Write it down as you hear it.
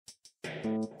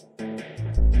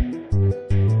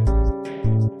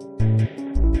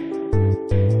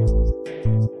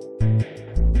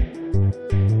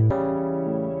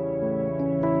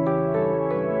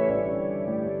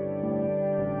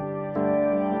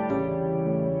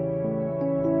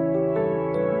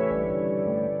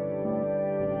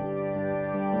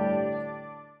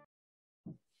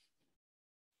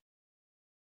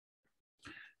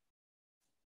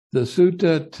The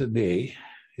sutta today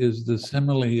is the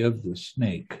simile of the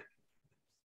snake.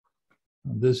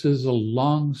 This is a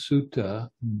long sutta,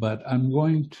 but I'm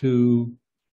going to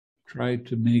try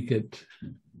to make it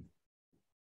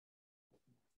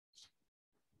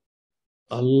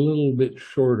a little bit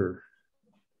shorter.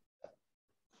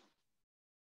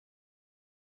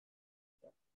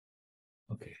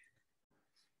 Okay.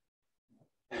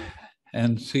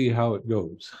 And see how it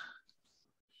goes.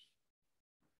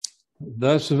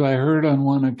 Thus have I heard on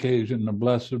one occasion the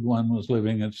Blessed One was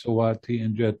living at Sati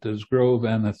in Jetta's Grove,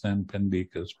 Anathan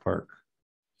Pandika's Park.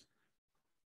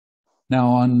 Now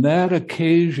on that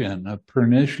occasion, a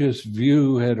pernicious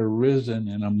view had arisen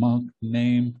in a monk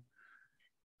named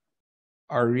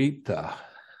Arita,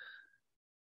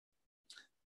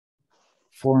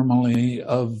 formerly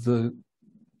of the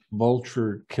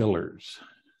vulture killers.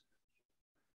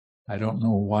 I don't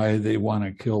know why they want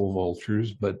to kill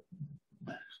vultures, but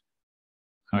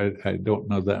I don't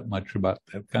know that much about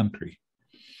that country.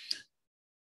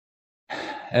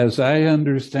 As I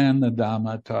understand the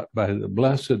Dhamma taught by the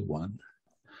Blessed One,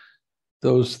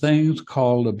 those things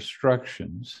called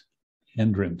obstructions,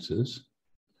 hindrances,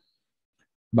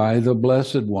 by the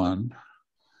Blessed One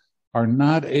are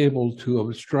not able to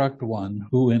obstruct one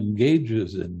who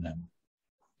engages in them.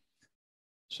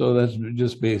 So that's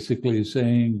just basically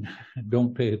saying,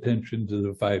 don't pay attention to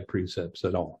the 5 precepts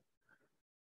at all.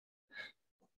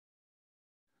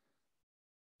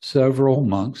 Several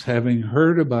monks, having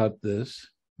heard about this,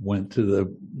 went to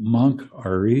the monk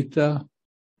Arita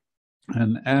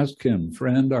and asked him,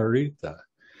 "Friend Arita,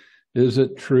 is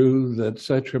it true that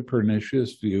such a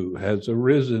pernicious view has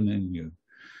arisen in you?"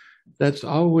 That's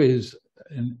always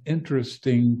an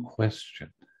interesting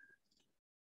question.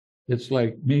 It's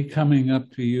like me coming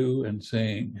up to you and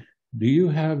saying, "Do you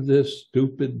have this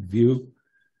stupid view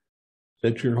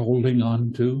that you're holding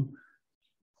on to?"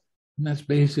 And that's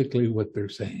basically what they're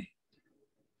saying.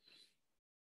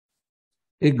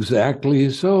 Exactly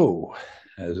so.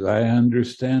 As I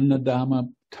understand the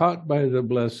Dhamma taught by the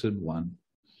Blessed One,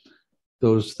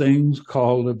 those things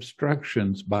called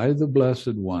obstructions by the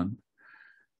Blessed One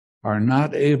are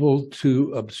not able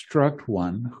to obstruct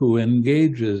one who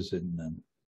engages in them.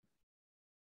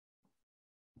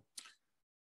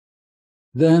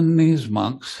 Then these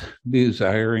monks,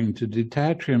 desiring to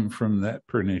detach him from that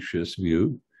pernicious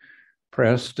view,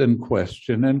 pressed and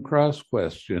questioned and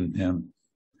cross-questioned him.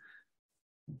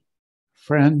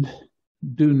 "Friend,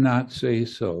 do not say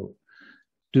so.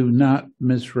 Do not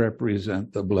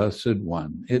misrepresent the Blessed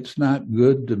One. It's not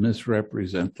good to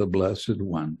misrepresent the Blessed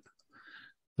One.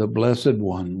 The Blessed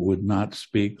One would not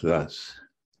speak thus.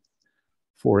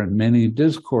 For in many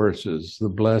discourses, the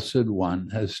Blessed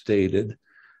One has stated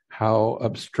how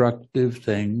obstructive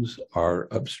things are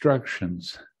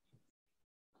obstructions,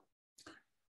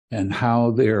 and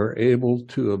how they are able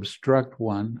to obstruct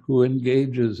one who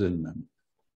engages in them.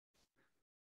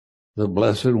 The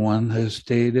Blessed One has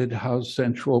stated how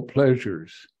sensual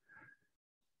pleasures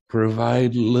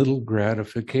provide little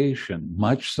gratification,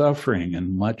 much suffering,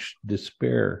 and much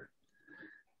despair,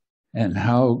 and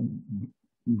how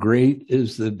great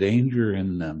is the danger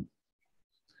in them.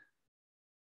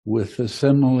 With the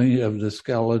simile of the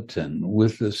skeleton,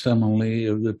 with the simile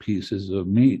of the pieces of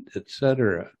meat,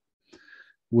 etc.,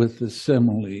 with the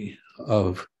simile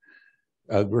of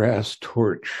a grass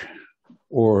torch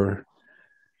or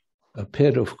a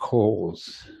pit of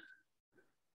coals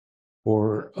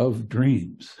or of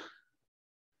dreams."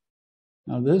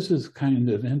 Now, this is kind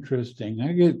of interesting.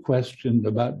 I get questioned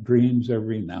about dreams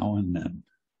every now and then.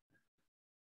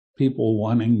 People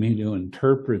wanting me to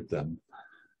interpret them.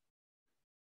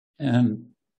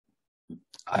 And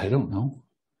I don't know.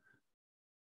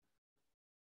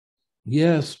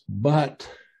 Yes, but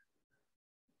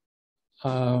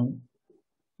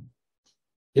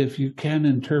if you can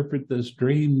interpret this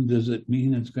dream, does it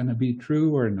mean it's going to be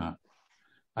true or not?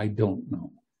 I don't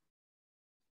know.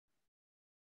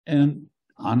 And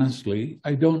honestly,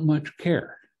 I don't much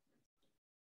care.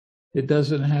 It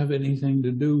doesn't have anything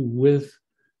to do with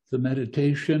the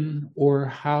meditation or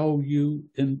how you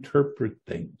interpret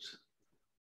things.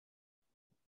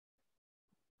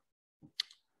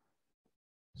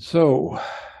 So,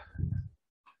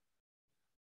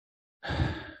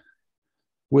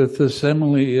 with the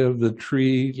simile of the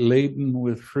tree laden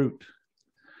with fruit,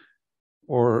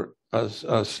 or a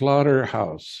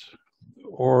slaughterhouse,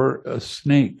 or a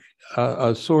snake,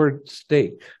 a sword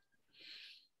stake,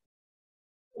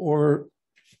 or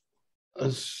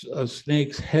a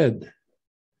snake's head,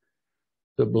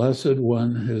 the Blessed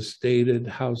One has stated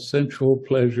how sensual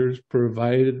pleasures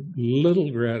provide little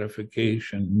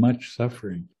gratification, much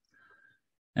suffering,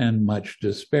 and much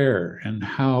despair, and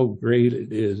how great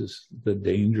it is, the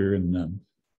danger in them.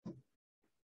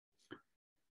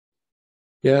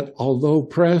 Yet, although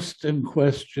pressed and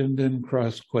questioned and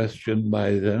cross-questioned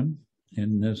by them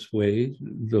in this way,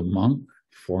 the monk,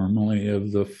 formerly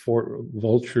of the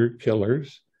vulture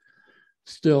killers,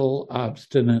 still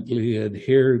obstinately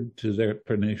adhered to their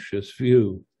pernicious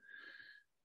view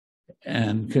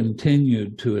and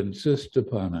continued to insist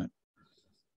upon it.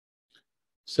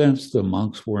 Since the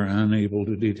monks were unable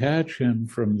to detach him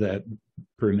from that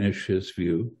pernicious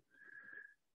view,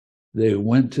 they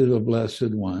went to the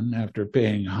Blessed One after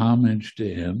paying homage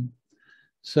to him,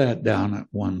 sat down at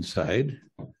one side,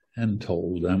 and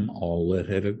told them all that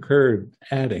had occurred,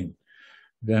 adding,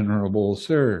 "Venerable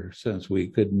Sir, since we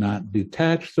could not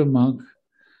detach the monk,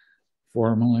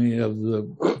 formerly of the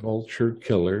vulture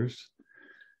killers,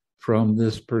 from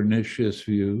this pernicious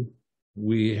view,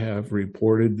 we have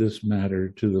reported this matter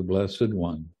to the Blessed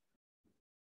One."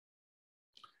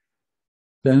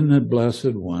 Then the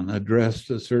Blessed One addressed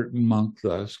a certain monk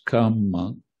thus, "Come,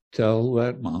 monk, tell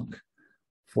that monk,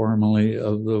 formerly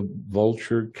of the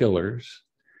vulture killers,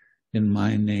 in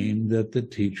my name that the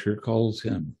teacher calls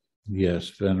him." "Yes,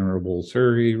 Venerable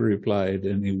Sir," he replied,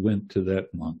 and he went to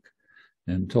that monk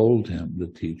and told him, "The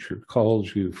teacher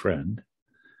calls you, friend."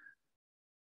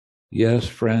 "Yes,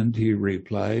 friend," he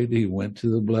replied. He went to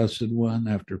the Blessed One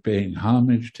after paying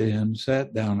homage to him,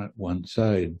 sat down at one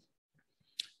side.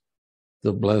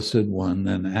 The Blessed One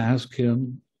then asked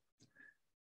him,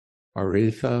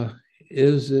 "Aritha,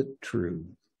 is it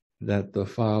true that the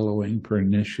following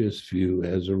pernicious view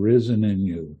has arisen in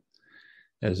you?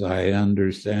 As I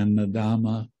understand the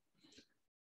Dhamma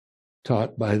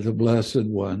taught by the Blessed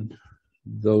One,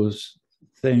 those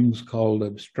things called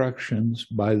obstructions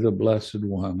by the Blessed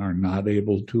One are not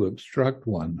able to obstruct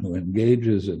one who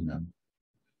engages in them."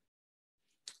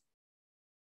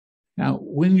 Now,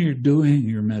 when you're doing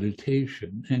your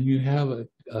meditation and you have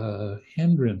a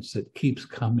hindrance that keeps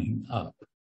coming up,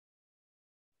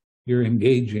 you're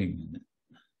engaging in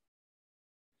it.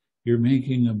 You're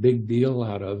making a big deal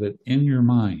out of it in your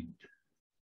mind.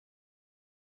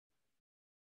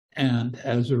 And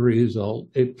as a result,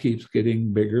 it keeps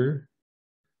getting bigger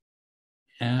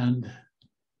and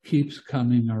keeps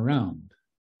coming around.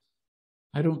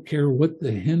 I don't care what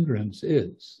the hindrance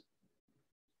is.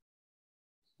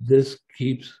 This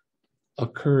keeps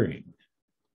occurring.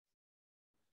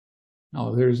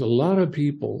 Now, there's a lot of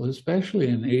people, especially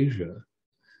in Asia,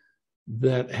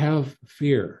 that have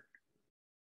fear.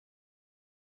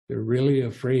 They're really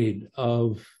afraid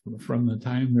of, from the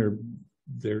time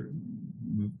they're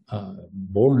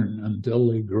born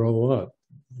until they grow up.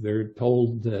 They're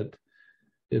told that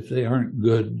if they aren't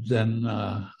good, then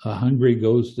a hungry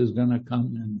ghost is going to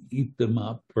come and eat them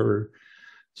up, or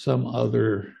some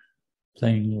other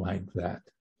thing like that.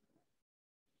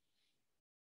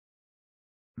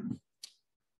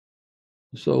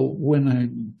 So when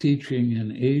I'm teaching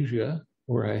in Asia,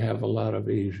 where I have a lot of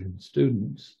Asian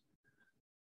students,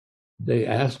 they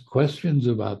ask questions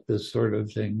about this sort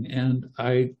of thing, and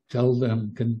I tell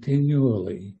them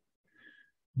continually,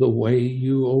 the way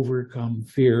you overcome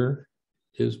fear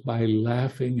is by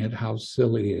laughing at how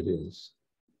silly it is.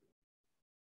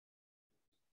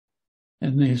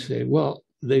 And they say, well,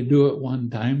 they do it one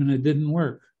time and it didn't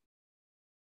work.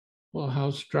 Well,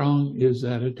 how strong is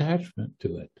that attachment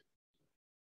to it?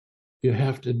 You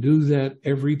have to do that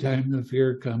every time the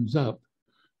fear comes up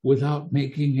without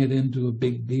making it into a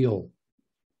big deal.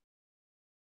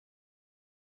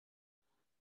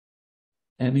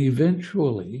 And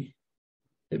eventually,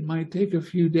 it might take a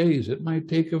few days, it might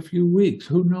take a few weeks,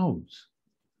 who knows?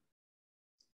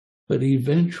 But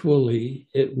eventually,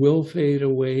 it will fade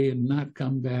away and not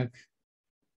come back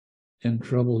and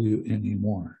trouble you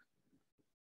anymore.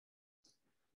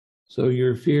 So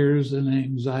your fears and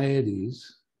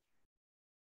anxieties,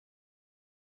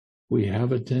 we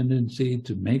have a tendency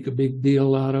to make a big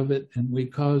deal out of it, and we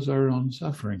cause our own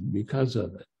suffering because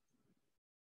of it.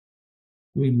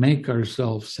 We make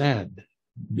ourselves sad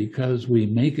because we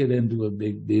make it into a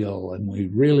big deal, and we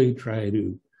really try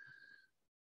to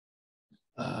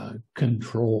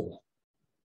control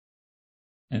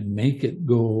and make it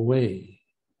go away.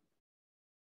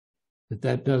 But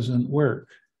that doesn't work.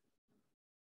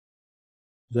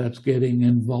 That's getting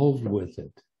involved with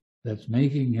it. That's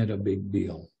making it a big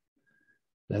deal.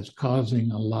 That's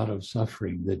causing a lot of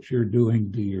suffering that you're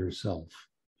doing to yourself,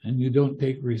 and you don't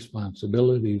take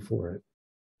responsibility for it.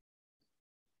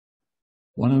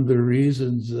 One of the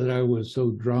reasons that I was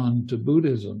so drawn to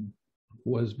Buddhism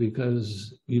was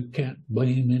because you can't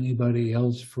blame anybody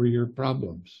else for your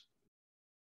problems.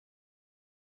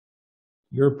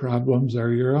 Your problems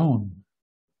are your own.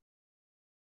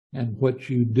 And what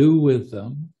you do with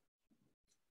them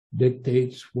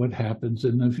dictates what happens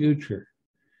in the future.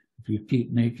 If you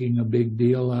keep making a big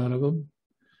deal out of them,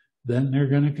 then they're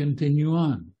going to continue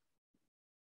on.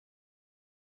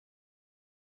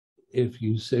 If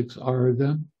you 6R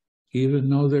them, even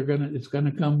though it's going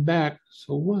to come back,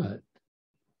 so what?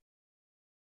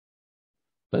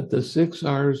 But the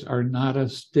 6Rs are not a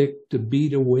stick to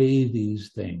beat away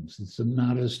these things. It's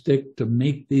not a stick to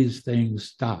make these things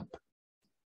stop.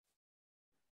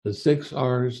 The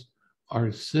 6Rs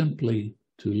are simply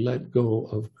to let go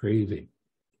of craving.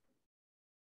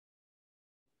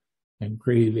 And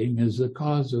craving is the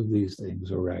cause of these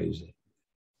things arising.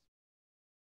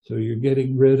 So you're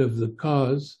getting rid of the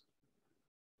cause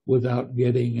without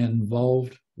getting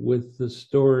involved with the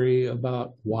story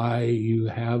about why you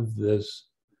have this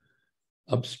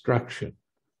obstruction.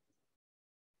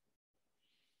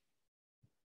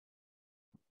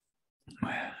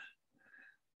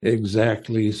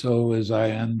 Exactly so as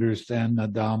I understand the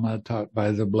Dhamma taught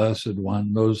by the Blessed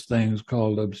One, those things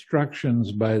called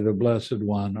obstructions by the Blessed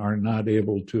One are not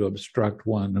able to obstruct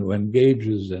one who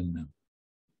engages in them.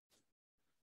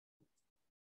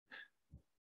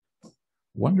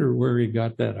 Wonder where he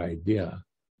got that idea.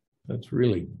 That's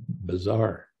really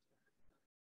bizarre.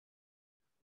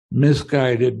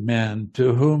 Misguided men,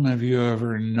 to whom have you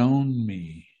ever known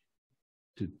me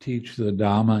to teach the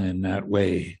Dhamma in that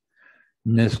way?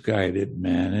 Misguided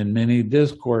men. In many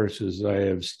discourses I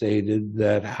have stated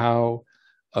that how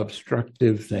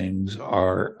obstructive things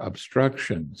are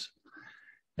obstructions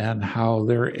and how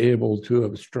they're able to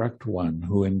obstruct one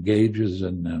who engages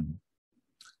in them.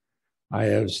 I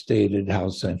have stated how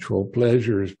sensual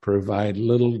pleasures provide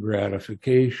little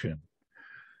gratification,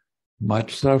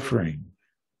 much suffering,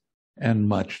 and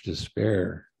much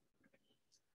despair.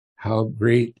 How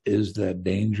great is that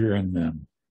danger in them.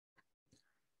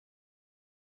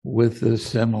 With the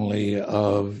simile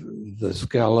of the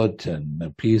skeleton, the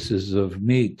pieces of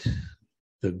meat,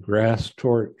 the grass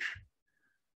torch,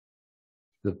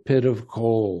 the pit of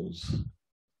coals,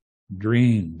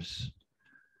 dreams,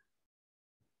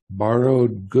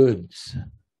 borrowed goods,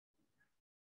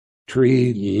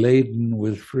 tree laden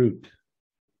with fruit,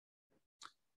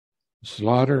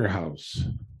 slaughterhouse,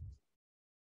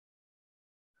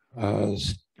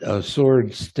 a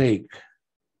sword stake,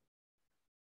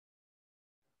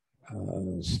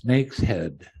 snake's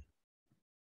head.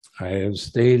 I have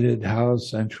stated how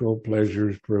sensual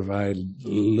pleasures provide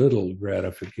little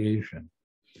gratification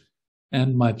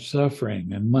and much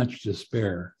suffering and much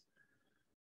despair,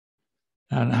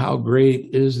 and how great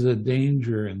is the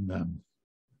danger in them.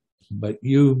 But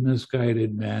you,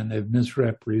 misguided man, have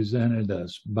misrepresented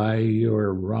us by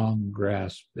your wrong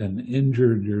grasp and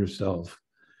injured yourself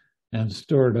and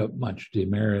stored up much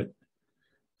demerit.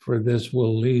 For this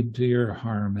will lead to your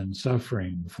harm and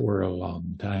suffering for a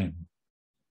long time.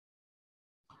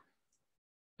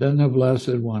 Then the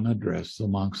Blessed One addressed the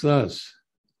monks thus.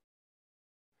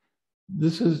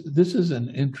 This is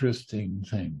an interesting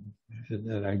thing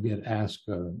that I get asked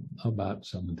about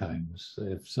sometimes.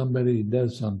 If somebody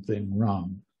does something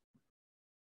wrong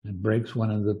and breaks one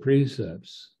of the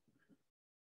precepts,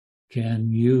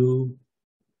 can you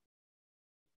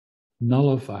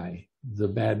nullify the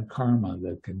bad karma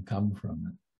that can come from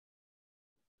it?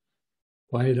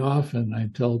 Quite often I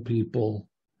tell people,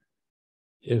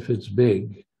 if it's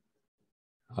big,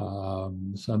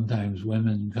 sometimes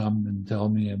women come and tell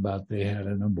me about they had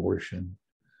an abortion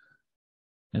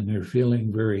and they're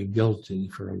feeling very guilty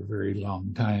for a very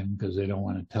long time because they don't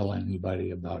want to tell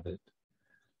anybody about it.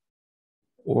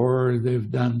 Or they've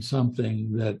done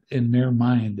something that in their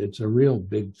mind it's a real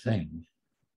big thing.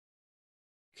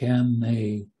 Can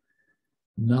they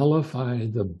nullify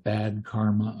the bad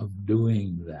karma of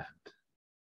doing that?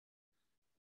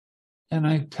 And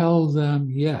I tell them,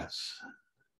 yes,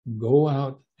 go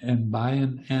out and buy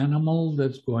an animal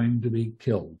that's going to be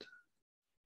killed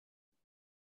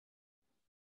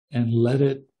and let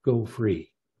it go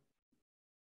free.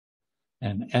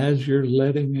 And as you're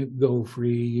letting it go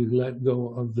free, you let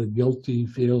go of the guilty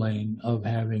feeling of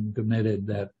having committed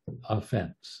that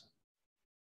offense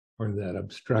or that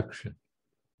obstruction.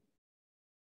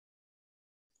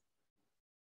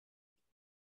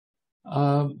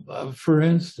 For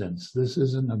instance, this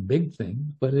isn't a big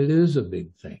thing, but it is a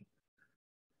big thing.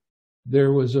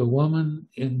 There was a woman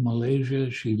in Malaysia,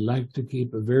 she liked to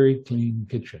keep a very clean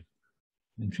kitchen.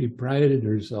 And she prided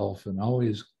herself in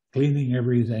always cleaning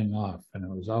everything off, and it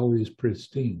was always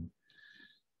pristine.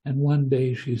 And one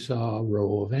day she saw a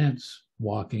row of ants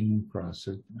walking across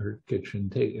her kitchen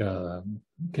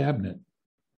cabinet.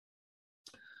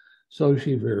 So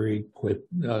she very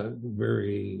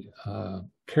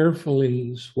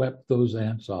carefully swept those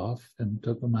ants off and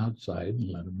took them outside and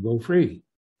let them go free.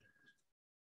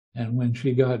 And when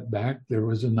she got back, there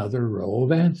was another row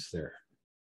of ants there.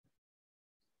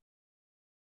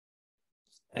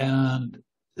 And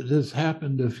this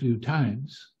happened a few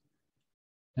times.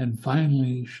 And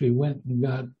finally, she went and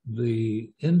got the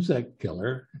insect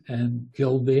killer and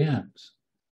killed the ants.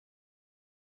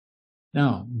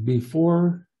 Now,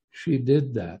 before she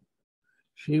did that,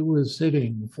 she was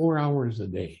sitting 4 hours a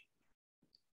day,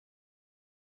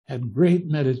 had great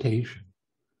meditation,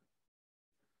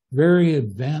 very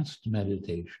advanced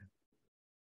meditation.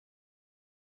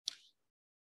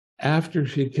 After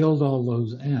she killed all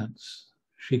those ants,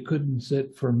 she couldn't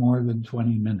sit for more than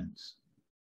 20 minutes.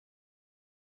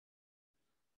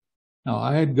 Now,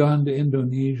 I had gone to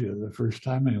Indonesia the first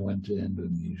time I went to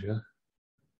Indonesia,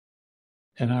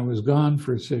 and I was gone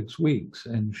for 6 weeks,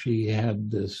 and she had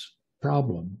this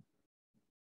problem.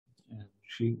 And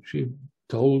she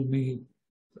told me,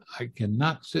 I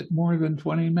cannot sit more than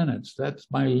 20 minutes. That's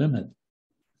my limit.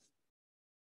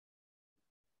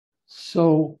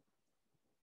 So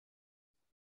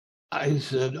I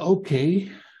said,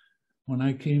 okay. When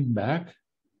I came back,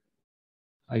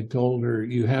 I told her,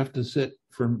 you have to sit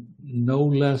for no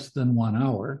less than 1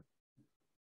 hour.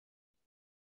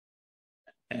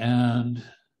 And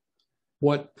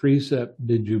what precept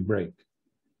did you break?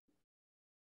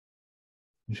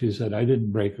 And she said, I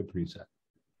didn't break a precept.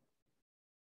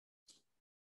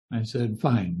 I said,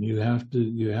 fine, you have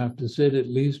to sit at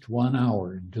least 1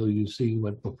 hour until you see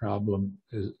what the problem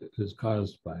is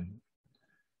caused by.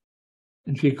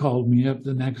 And she called me up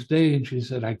the next day and she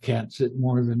said, I can't sit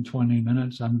more than 20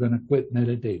 minutes. I'm going to quit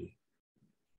meditating.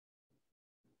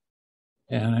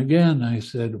 And again, I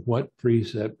said, what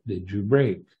precept did you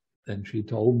break? Then she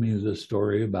told me the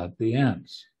story about the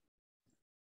ants.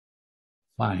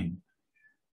 Fine.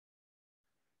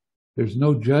 There's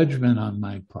no judgment on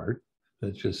my part.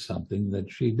 That's just something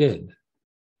that she did.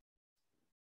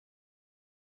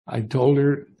 I told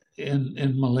her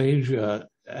in Malaysia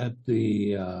at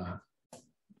the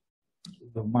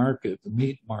market, the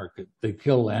meat market, they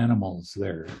kill animals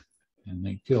there. And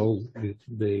they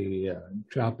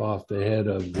chop off the head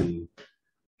of the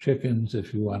chickens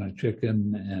if you want a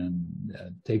chicken,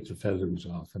 and take the feathers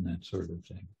off and that sort of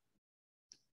thing.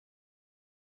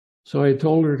 So I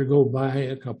told her to go buy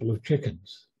a couple of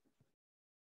chickens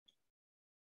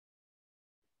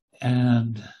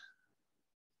and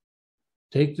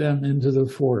take them into the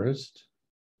forest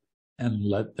and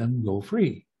let them go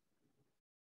free.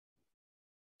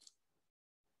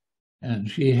 And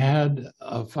she had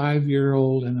a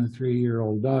 5-year-old and a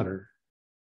 3-year-old daughter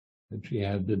that she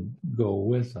had to go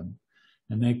with them.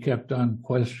 And they kept on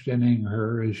questioning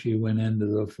her as she went into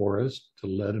the forest to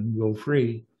let them go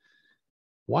free.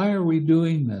 Why are we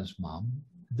doing this, Mom?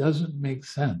 It doesn't make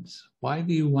sense. Why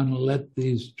do you want to let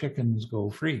these chickens go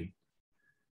free?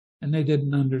 And they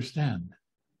didn't understand.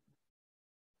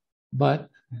 But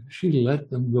she let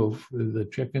them go, the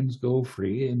chickens go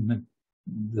free, and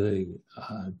the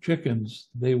chickens,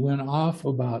 they went off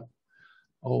about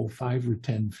 5 or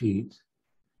 10 feet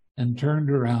and turned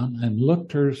around and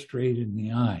looked her straight in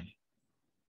the eye.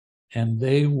 And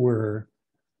they were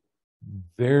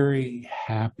very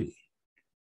happy.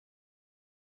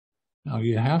 Now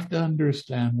you have to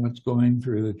understand what's going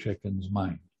through the chicken's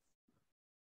mind.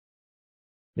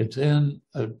 It's in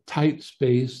a tight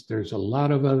space. There's a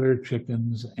lot of other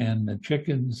chickens, and the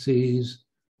chicken sees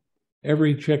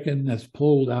every chicken that's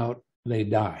pulled out, they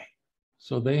die.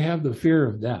 So they have the fear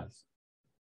of death.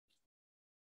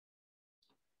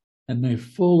 And they're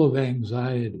full of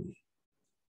anxiety.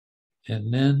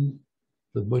 And then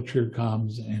the butcher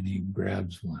comes and he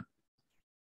grabs one.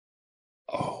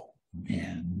 Oh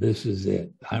man, this is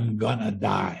it. I'm gonna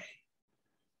die.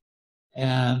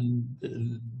 And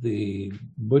the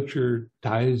butcher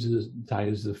ties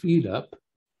the feet up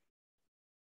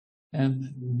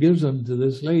and gives them to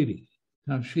this lady.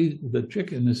 Now the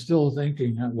chicken is still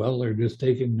thinking, well, they're just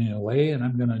taking me away and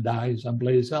I'm going to die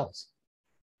someplace else.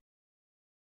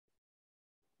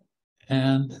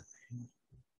 And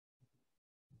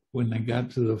when they got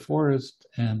to the forest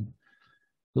and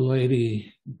the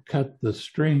lady cut the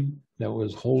string that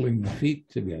was holding the feet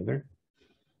together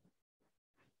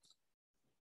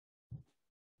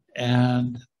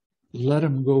and let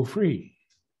them go free.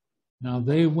 Now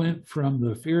they went from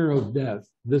the fear of death,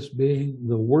 this being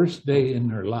the worst day in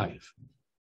their life,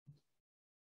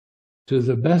 to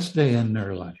the best day in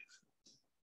their life,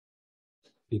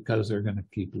 because they're going to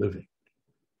keep living.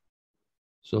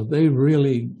 So they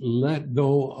really let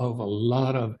go of a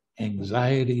lot of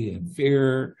anxiety and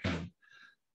fear and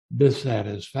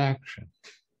dissatisfaction.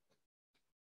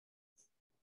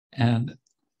 And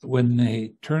when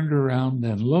they turned around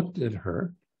and looked at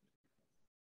her,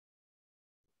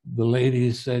 the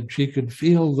lady said she could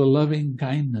feel the loving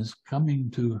kindness coming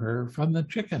to her from the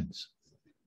chickens.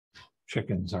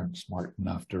 Chickens aren't smart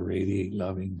enough to radiate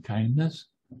loving kindness.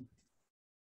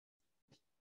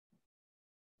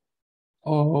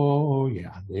 Oh,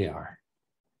 yeah, they are.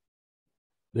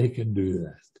 They can do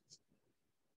that.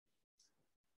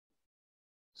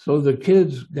 So the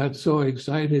kids got so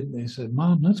excited, and they said,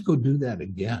 Mom, let's go do that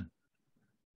again.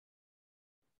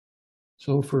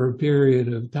 So for a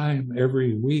period of time,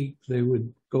 every week, they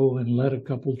would go and let a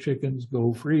couple chickens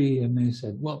go free. And they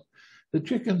said, well, the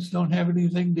chickens don't have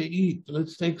anything to eat.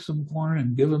 Let's take some corn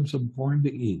and give them some corn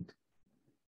to eat.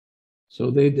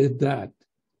 So they did that.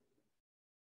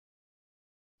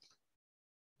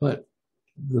 But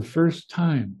the first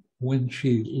time when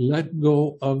she let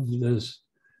go of this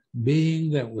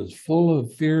being that was full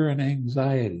of fear and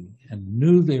anxiety and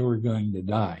knew they were going to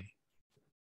die,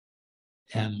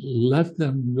 and let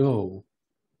them go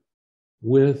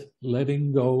with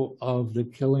letting go of the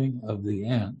killing of the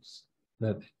ants,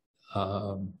 that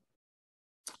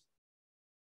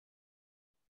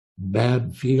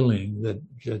bad feeling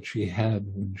that she had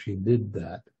when she did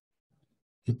that,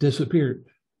 it disappeared.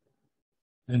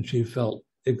 And she felt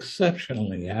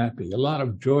exceptionally happy, a lot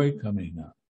of joy coming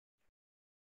up.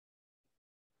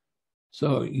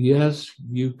 So yes,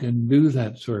 you can do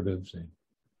that sort of thing.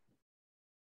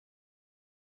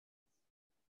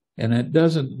 And it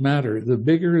doesn't matter. The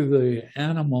bigger the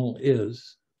animal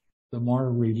is, the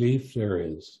more relief there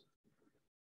is.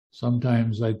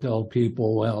 Sometimes I tell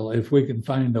people, well, if we can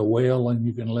find a whale and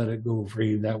you can let it go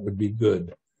free, that would be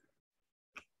good.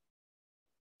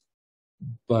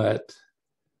 But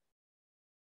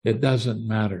it doesn't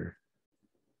matter.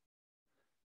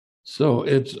 So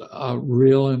it's a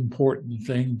real important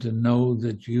thing to know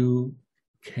that you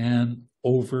can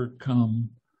overcome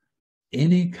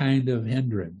any kind of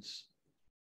hindrance,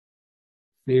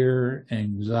 fear,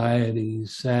 anxiety,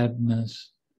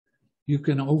 sadness. You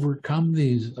can overcome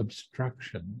these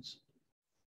obstructions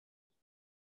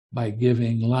by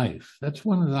giving life. That's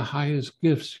one of the highest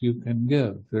gifts you can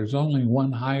give. There's only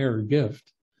one higher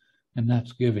gift, and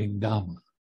that's giving Dhamma.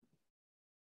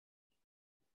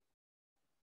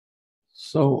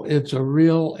 So it's a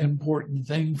real important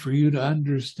thing for you to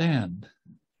understand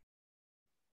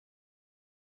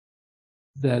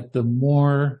that the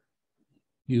more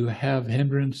you have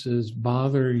hindrances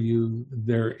bother you,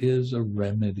 there is a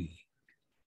remedy.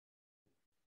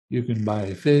 You can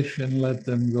buy fish and let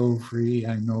them go free.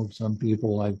 I know some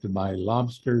people like to buy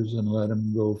lobsters and let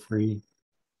them go free.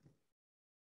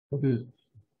 What is it?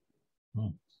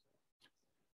 Oh.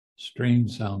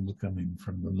 Strange sounds coming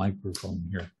from the microphone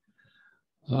here.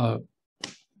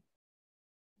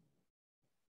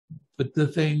 But the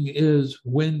thing is,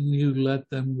 when you let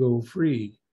them go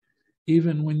free,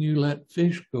 even when you let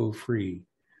fish go free,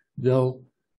 they'll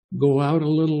go out a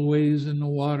little ways in the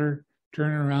water,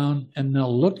 turn around, and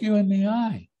they'll look you in the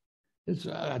eye. It's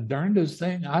the darndest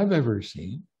thing I've ever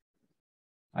seen.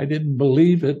 I didn't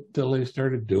believe it till I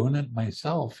started doing it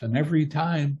myself. And every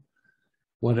time,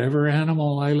 whatever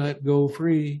animal I let go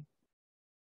free,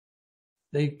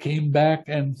 they came back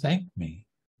and thanked me,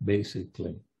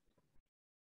 basically.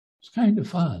 It's kind of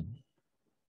fun.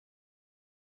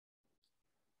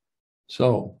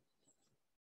 So,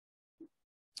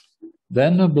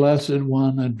 then the Blessed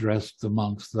One addressed the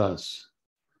monks thus.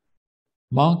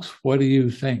 Monks, what do you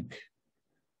think?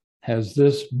 Has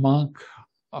this monk,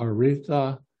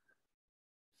 Arita,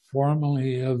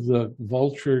 formerly of the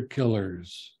vulture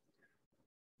killers,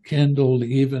 kindled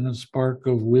even a spark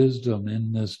of wisdom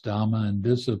in this Dhamma and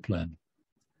discipline?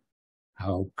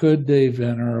 How could they,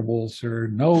 venerable sir?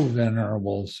 No,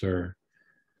 venerable sir.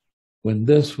 When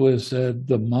this was said,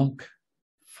 the monk,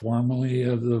 formerly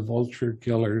of the vulture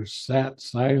killers, sat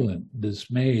silent,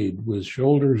 dismayed, with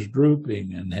shoulders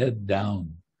drooping and head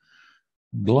down,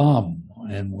 glum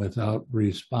and without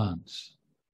response.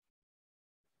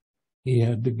 He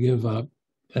had to give up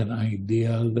an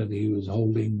idea that he was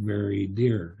holding very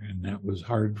dear, and that was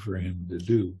hard for him to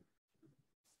do.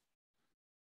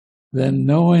 Then,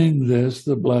 knowing this,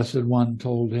 the Blessed One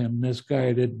told him,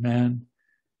 misguided man,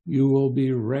 you will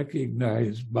be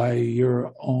recognized by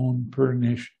your own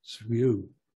pernicious view.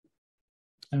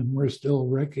 And we're still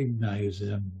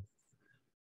recognizing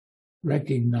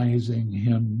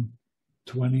him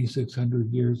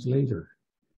 2,600 years later.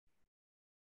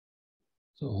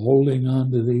 So holding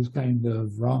on to these kind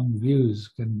of wrong views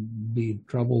can be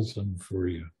troublesome for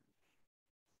you.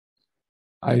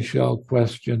 I shall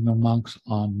question the monks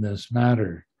on this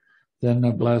matter. Then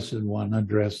the Blessed One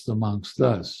addressed the monks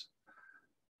thus: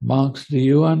 "Monks, do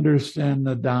you understand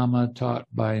the Dhamma taught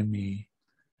by me?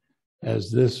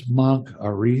 As this monk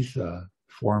Aritha,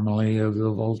 formerly of the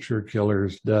vulture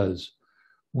killers, does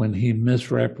when he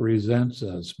misrepresents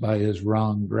us by his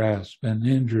wrong grasp and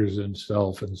injures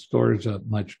himself and stores up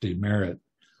much demerit.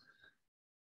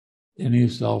 Any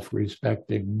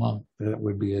self-respecting monk, that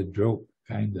would be a joke,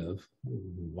 kind of.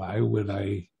 Why would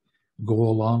I go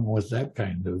along with that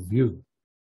kind of view?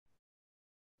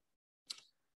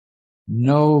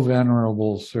 No,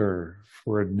 Venerable Sir,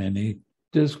 for in many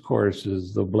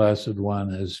discourses the Blessed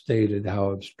One has stated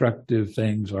how obstructive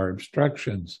things are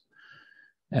obstructions,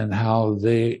 and how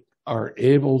they are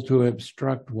able to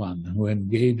obstruct one who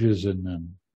engages in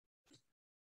them.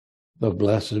 The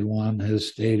Blessed One has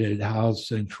stated how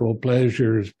sensual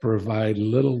pleasures provide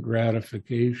little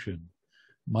gratification,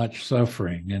 much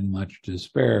suffering, and much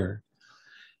despair,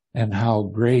 and how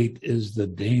great is the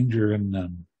danger in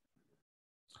them.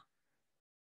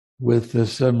 With the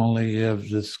simile of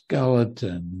the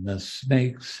skeleton, the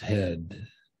snake's head,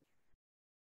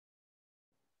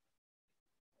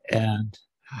 and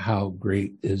how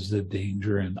great is the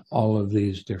danger in all of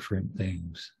these different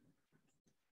things.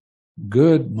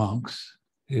 Good monks,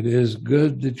 it is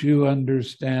good that you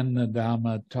understand the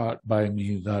Dhamma taught by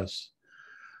me thus.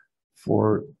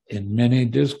 For in many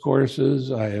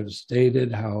discourses I have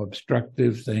stated how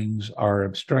obstructive things are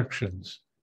obstructions,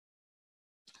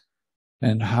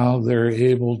 and how they're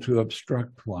able to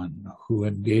obstruct one who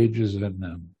engages in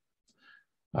them.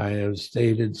 I have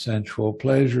stated sensual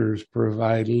pleasures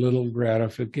provide little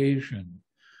gratification,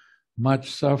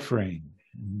 much suffering,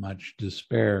 and much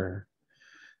despair,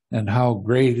 and how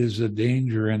great is the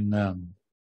danger in them.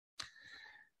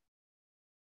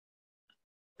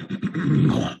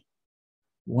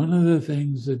 One of the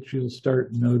things that you'll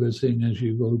start noticing as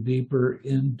you go deeper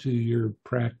into your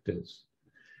practice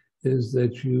is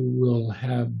that you will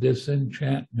have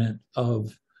disenchantment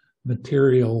of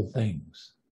material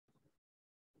things.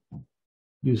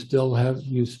 You still have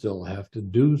to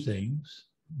do things,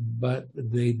 but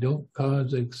they don't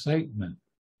cause excitement.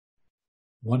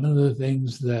 One of the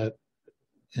things that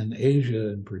in Asia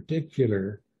in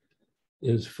particular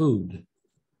is food.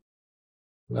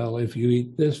 Well, if you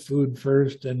eat this food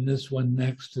first and this one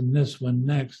next and this one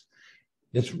next,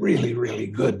 it's really, really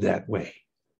good that way.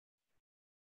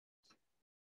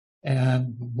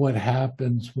 And what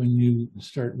happens when you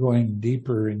start going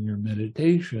deeper in your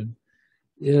meditation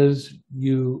is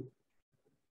you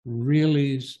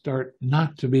really start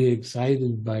not to be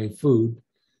excited by food.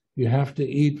 You have to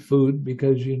eat food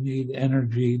because you need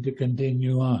energy to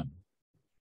continue on.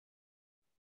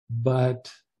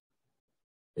 But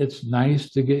it's nice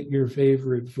to get your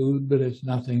favorite food, but it's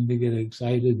nothing to get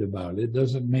excited about. It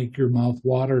doesn't make your mouth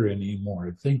water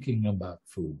anymore thinking about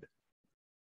food.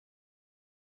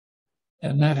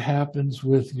 And that happens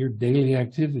with your daily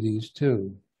activities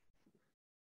too.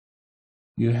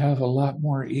 You have a lot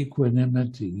more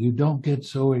equanimity. You don't get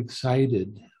so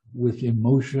excited with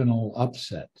emotional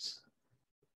upsets.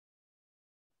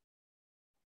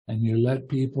 And you let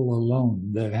people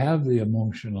alone that have the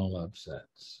emotional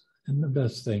upsets. And the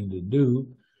best thing to do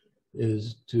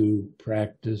is to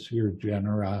practice your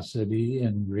generosity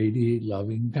and radiate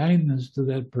loving kindness to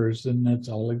that person that's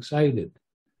all excited,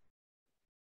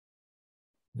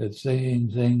 that's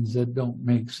saying things that don't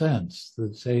make sense,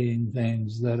 that's saying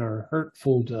things that are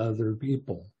hurtful to other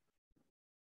people.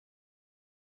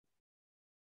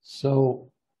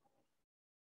 So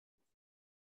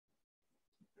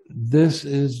this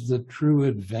is the true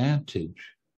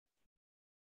advantage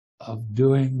of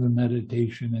doing the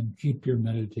meditation, and keep your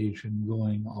meditation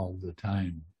going all the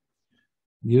time,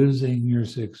 using your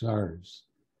 6 R's.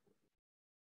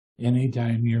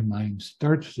 Anytime your mind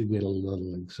starts to get a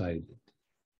little excited.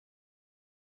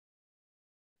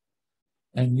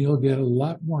 And you'll get a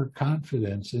lot more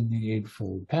confidence in the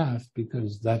Eightfold Path,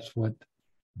 because that's what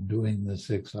doing the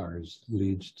 6 R's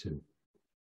leads to.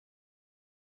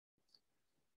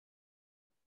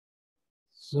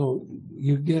 So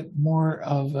you get more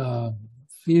of a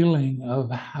feeling of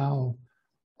how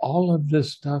all of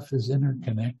this stuff is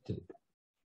interconnected.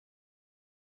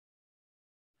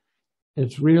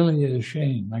 It's really a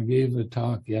shame. I gave a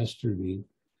talk yesterday,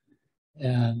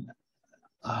 and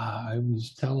I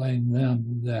was telling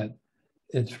them that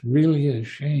it's really a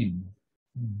shame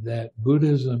that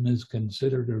Buddhism is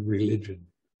considered a religion,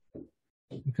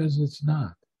 because it's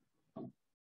not.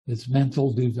 It's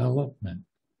mental development.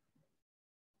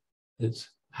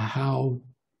 It's how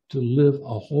to live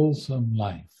a wholesome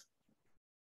life,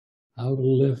 how to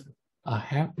live a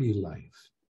happy life.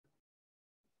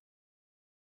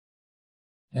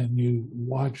 and you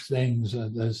watch things,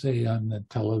 let's say on the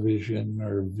television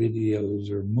or videos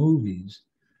or movies,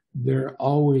 they're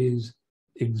always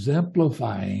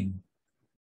exemplifying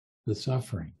the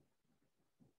suffering.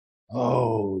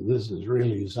 Oh, this is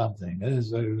really something.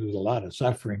 There's a lot of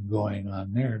suffering going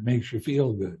on there. It makes you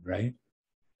feel good, right?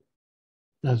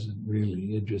 Doesn't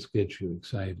really. It just gets you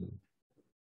excited.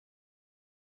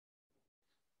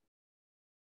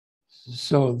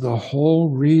 So the whole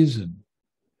reason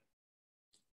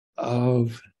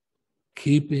of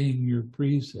keeping your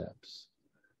precepts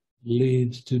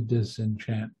leads to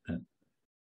disenchantment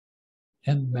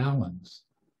and balance.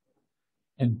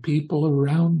 And people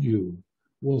around you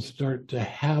will start to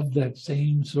have that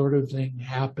same sort of thing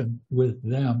happen with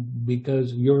them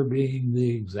because you're being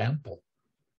the example.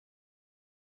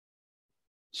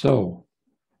 So,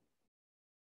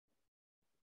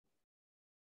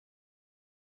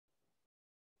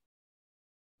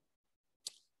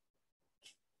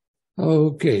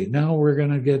 okay, now we're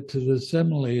going to get to the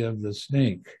simile of the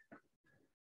snake.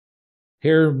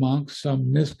 Here, monks,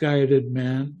 some misguided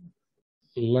men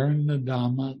learn the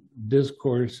Dhamma,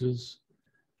 discourses,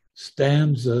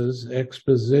 stanzas,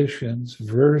 expositions,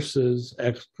 verses,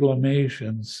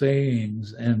 exclamations,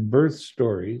 sayings, and birth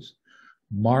stories,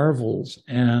 marvels,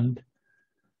 and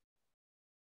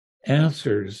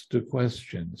answers to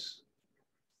questions.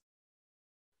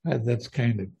 That's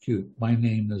kind of cute. My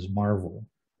name is Marvel,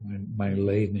 my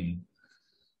lay name.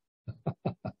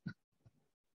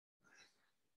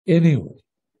 Anyway,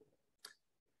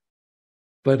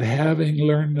 but having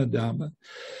learned the Dhamma,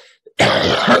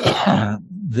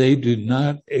 they do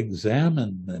not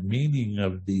examine the meaning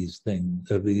of these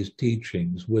things, of these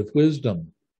teachings with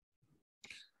wisdom.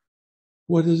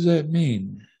 What does that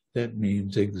mean? That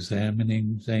means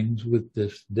examining things with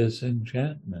this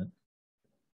disenchantment.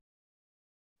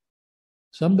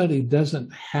 Somebody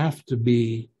doesn't have to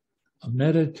be a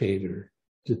meditator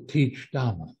to teach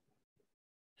Dhamma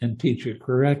and teach it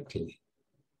correctly.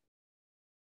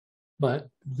 But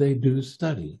they do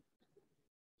study,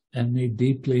 and they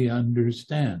deeply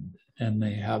understand, and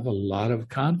they have a lot of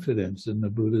confidence in the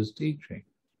Buddha's teaching.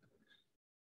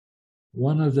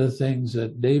 One of the things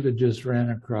that David just ran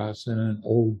across in an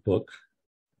old book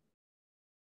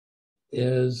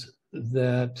is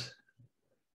that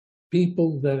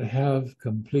people that have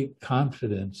complete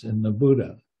confidence in the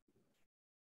Buddha,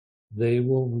 they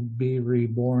will be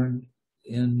reborn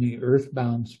in the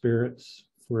earthbound spirits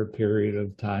for a period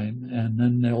of time, and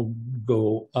then they'll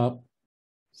go up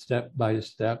step by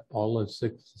step, all of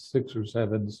six or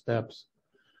seven steps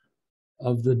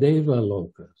of the Deva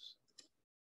Lokas.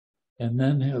 And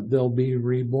then they'll be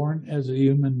reborn as a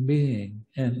human being.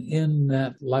 And in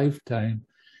that lifetime,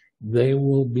 they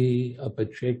will be a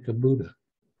Pacceka Buddha.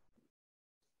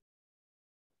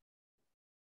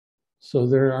 So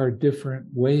there are different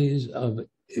ways of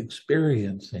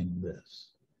experiencing this.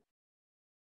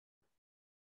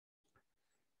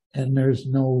 And there's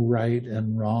no right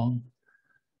and wrong.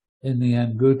 In the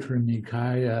Anguttara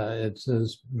Nikaya, it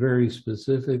says very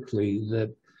specifically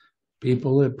that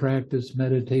people that practice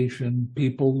meditation,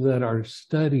 people that are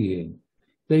studying,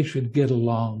 they should get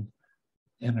along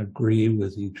and agree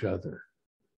with each other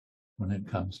when it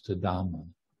comes to Dhamma.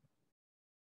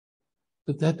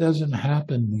 But that doesn't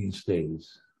happen these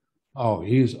days. Oh,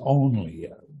 he's only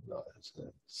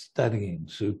studying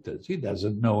suttas. He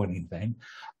doesn't know anything.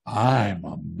 I'm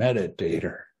a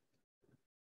meditator.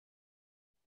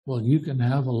 Well, you can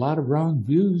have a lot of wrong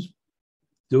views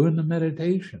doing the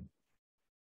meditation.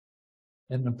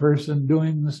 And the person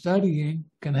doing the studying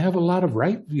can have a lot of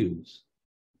right views.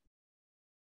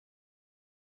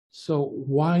 So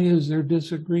why is there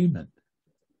disagreement?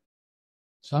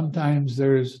 Sometimes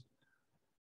there's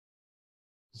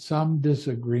some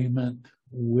disagreement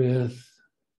with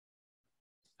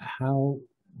how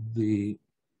the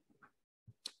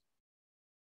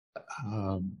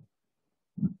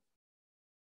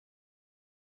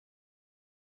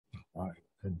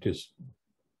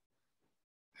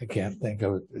I can't think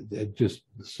of it. It just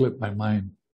slipped my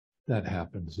mind. That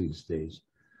happens these days.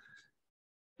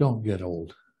 Don't get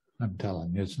old. I'm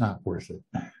telling you, it's not worth it.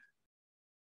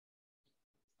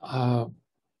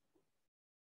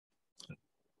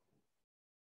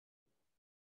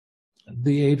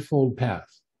 The Eightfold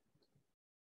Path.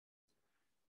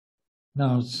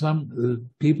 Now, some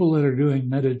people that are doing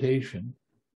meditation,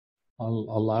 a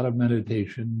lot of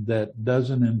meditation that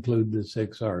doesn't include the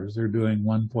 6 R's, they're doing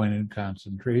one-pointed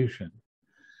concentration.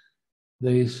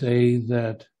 They say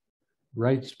that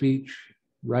right speech,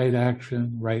 right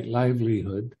action, right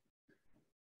livelihood,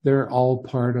 they're all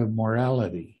part of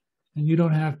morality. And you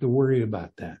don't have to worry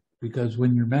about that. because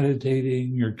when you're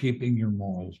meditating, you're keeping your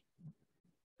morals.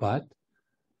 But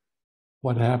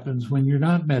what happens when you're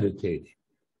not meditating?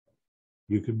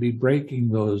 You could be breaking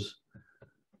those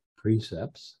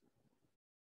precepts.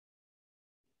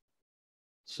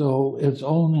 So it's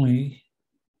only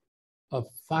a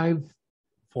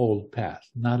five-fold path,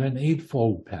 not an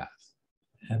eightfold path.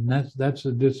 And that's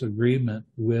a disagreement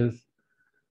with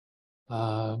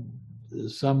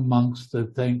some monks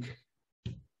that think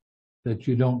that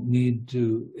you don't need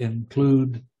to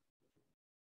include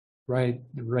right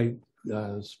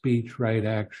speech, right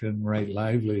action, right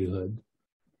livelihood.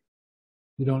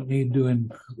 You don't need to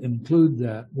include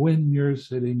that when you're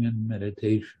sitting in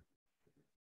meditation.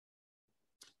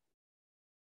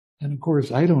 And of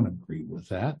course, I don't agree with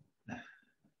that.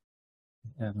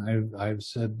 And I've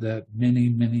said that many,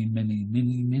 many, many,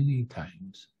 many, many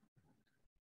times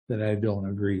that I don't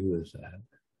agree with that.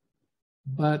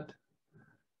 But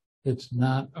it's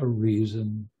not a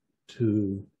reason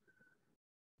to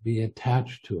be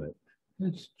attached to it.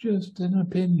 It's just an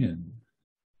opinion.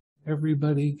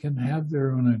 Everybody can have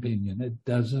their own opinion. It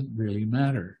doesn't really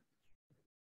matter.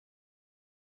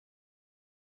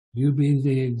 You be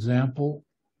the example,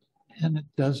 and it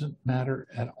doesn't matter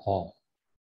at all.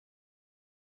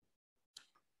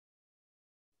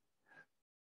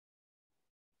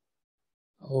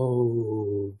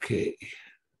 Okay.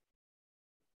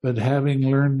 But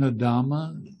having learned the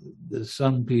Dhamma,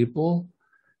 some people,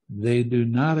 they do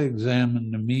not examine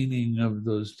the meaning of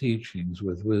those teachings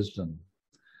with wisdom.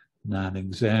 Not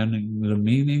examining the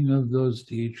meaning of those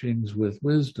teachings with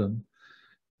wisdom,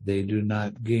 they do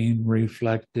not gain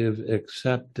reflective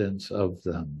acceptance of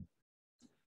them.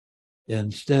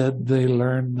 Instead, they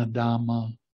learn the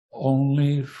Dhamma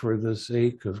only for the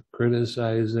sake of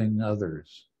criticizing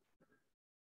others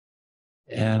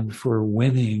and for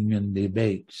winning in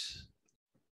debates.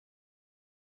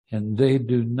 And they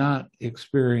do not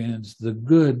experience the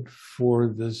good for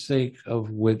the sake of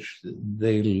which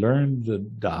they learned the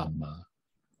Dhamma.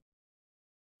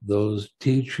 Those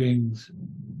teachings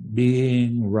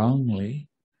being wrongly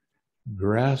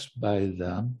grasped by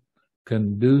them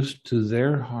conduced to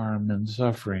their harm and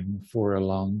suffering for a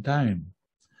long time.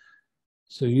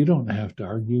 So you don't have to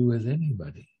argue with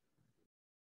anybody.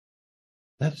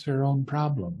 That's their own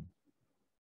problem.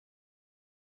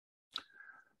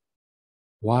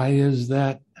 Why is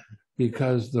that?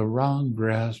 Because the wrong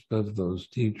grasp of those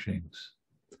teachings.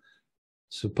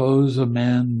 Suppose a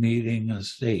man meeting a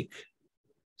snake,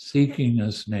 seeking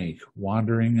a snake,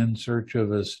 wandering in search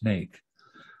of a snake,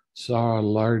 saw a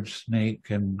large snake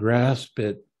and grasp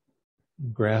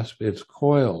its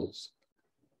coils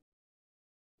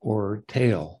or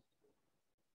tail.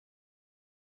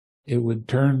 It would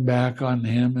turn back on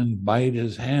him and bite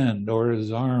his hand or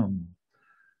his arm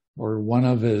or one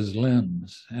of his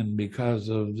limbs, and because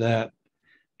of that,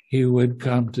 he would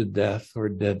come to death or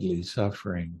deadly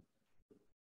suffering.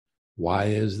 Why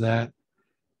is that?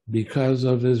 Because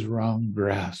of his wrong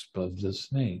grasp of the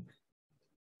snake.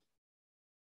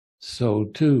 So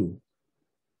too,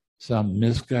 some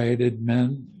misguided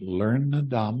men learn the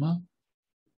Dhamma,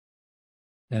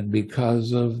 and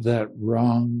because of that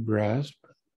wrong grasp,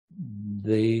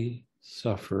 they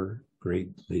suffer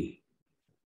greatly.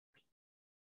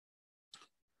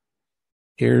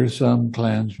 Here some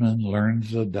clansman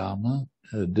learns the Dhamma,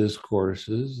 the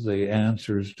discourses, the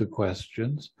answers to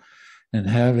questions, and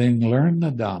having learned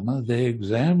the Dhamma, they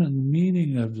examine the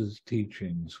meaning of his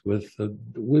teachings with the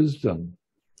wisdom.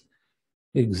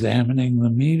 Examining the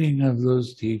meaning of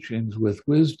those teachings with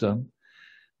wisdom,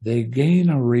 they gain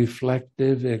a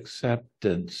reflective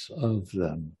acceptance of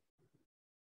them.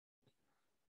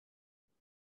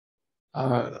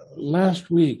 Last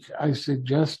week, I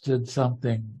suggested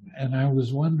something, and I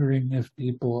was wondering if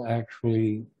people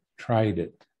actually tried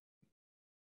it.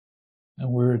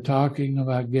 And we were talking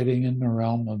about getting in the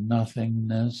realm of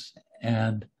nothingness,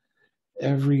 and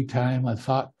every time a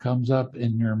thought comes up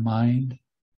in your mind,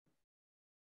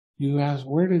 you ask,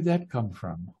 where did that come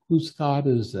from? Whose thought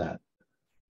is that?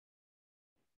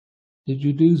 Did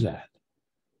you do that?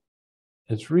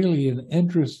 It's really an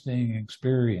interesting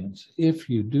experience if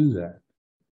you do that.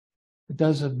 It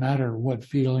doesn't matter what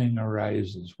feeling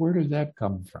arises. Where did that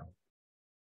come from?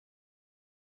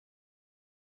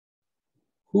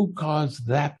 Who caused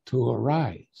that to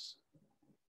arise?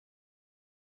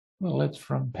 Well, it's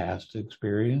from past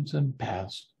experience and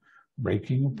past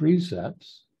breaking of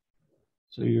precepts.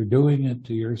 So you're doing it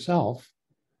to yourself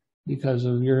because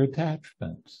of your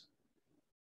attachments.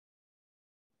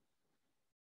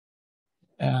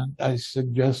 And I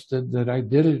suggested that I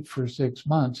did it for 6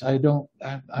 months.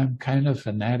 I'm kind of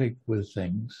fanatic with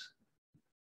things.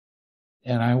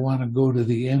 and I want to go to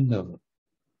the end of it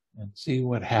and see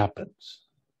what happens.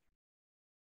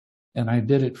 And I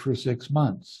did it for 6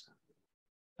 months.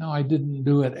 Now, I didn't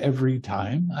do it every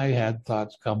time. I had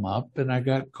thoughts come up and I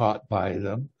got caught by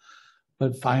them.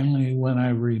 But finally, when I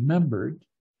remembered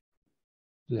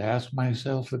to ask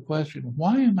myself the question,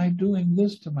 why am I doing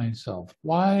this to myself?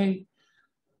 Why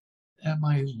am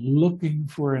I looking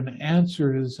for an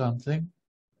answer to something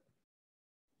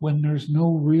when there's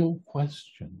no real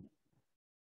question?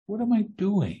 What am I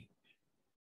doing?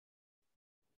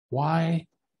 Why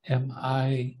am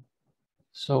I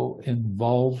so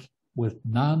involved with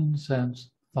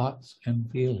nonsense thoughts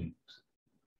and feelings?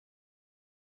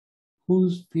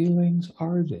 Whose feelings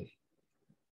are they?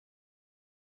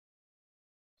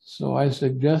 So I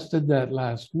suggested that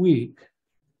last week.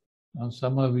 Now,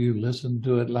 some of you listened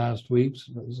to it last week,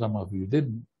 some of you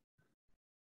didn't.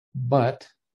 But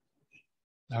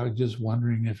I was just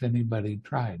wondering if anybody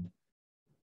tried.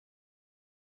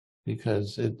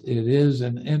 Because it is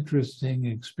an interesting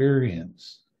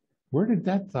experience. Where did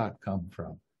that thought come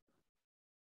from?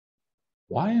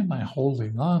 Why am I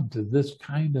holding on to this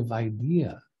kind of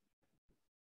idea?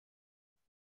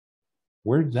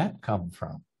 Where'd that come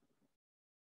from?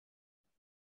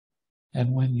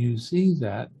 And when you see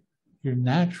that, you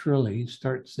naturally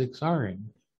start 6Ring.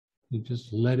 You're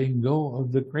just letting go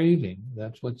of the craving.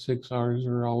 That's what 6Rs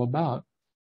are all about.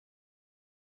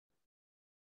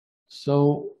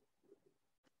 So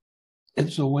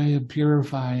it's a way of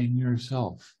purifying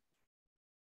yourself.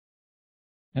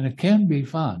 And it can be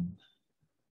fun.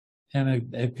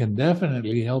 And it can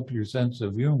definitely help your sense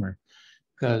of humor,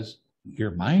 because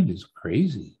your mind is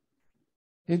crazy.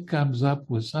 It comes up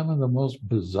with some of the most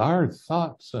bizarre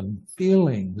thoughts and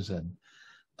feelings and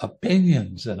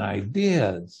opinions and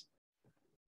ideas.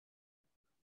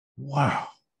 Wow.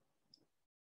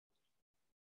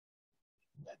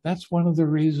 That's one of the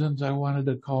reasons I wanted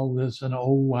to call this an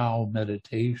oh wow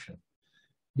meditation,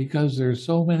 because there's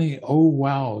so many oh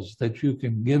wows that you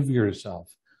can give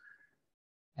yourself.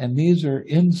 And these are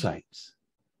insights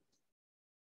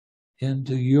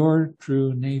into your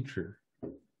true nature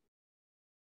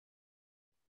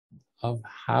of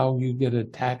how you get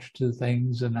attached to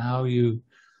things and how you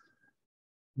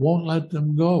won't let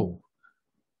them go.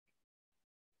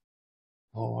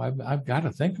 Oh, I've got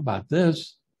to think about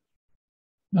this.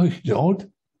 No, you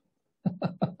don't.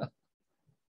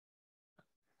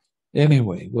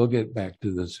 Anyway, we'll get back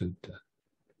to the sutta.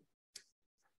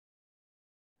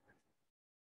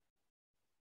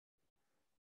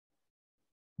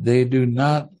 They do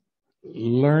not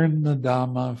learn the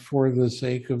Dhamma for the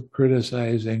sake of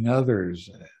criticizing others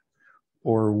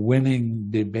or winning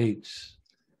debates.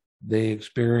 They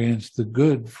experience the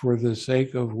good for the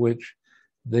sake of which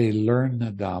they learn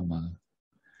the Dhamma.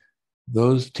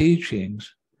 Those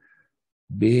teachings,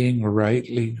 being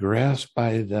rightly grasped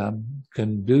by them,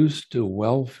 conduce to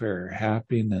welfare,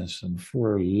 happiness, and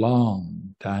for a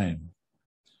long time.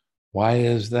 Why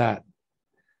is that?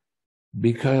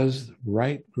 Because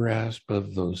right grasp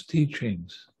of those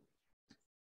teachings.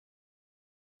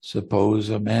 Suppose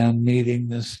a man meeting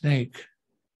the snake,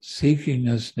 seeking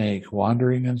a snake,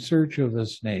 wandering in search of a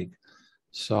snake,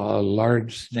 saw a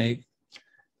large snake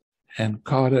and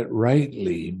caught it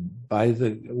rightly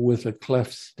with a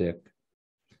cleft stick,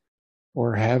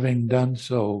 or having done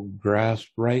so,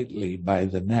 grasped rightly by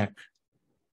the neck.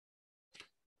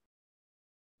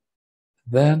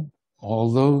 Then,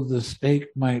 although the snake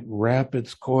might wrap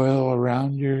its coil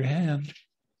around your hand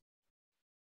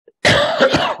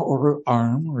or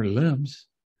arm or limbs,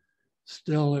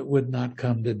 still it would not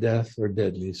come to death or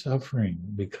deadly suffering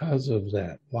because of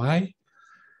that. Why?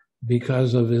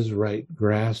 Because of his right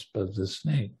grasp of the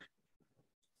snake.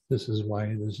 This is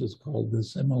why this is called the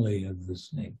simile of the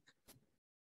snake.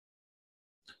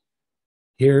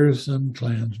 Here some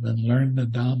clansmen learn the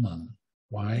Dhamma.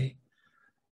 Why?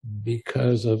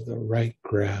 Because of the right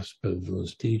grasp of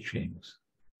those teachings.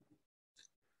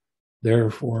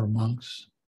 Therefore, monks,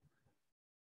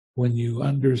 when you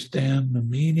understand the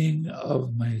meaning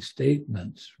of my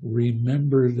statements,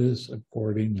 remember this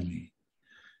accordingly.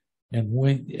 And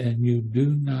when you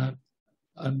do not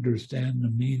understand the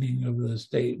meaning of the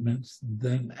statements,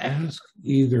 then ask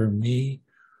me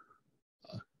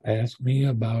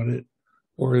about it,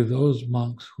 or those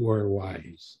monks who are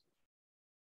wise.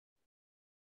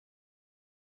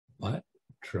 But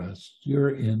trust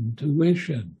your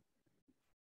intuition.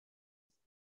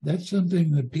 That's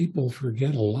something that people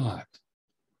forget a lot.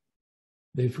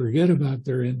 They forget about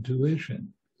their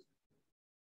intuition.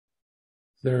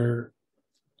 Their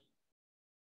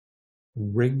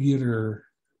regular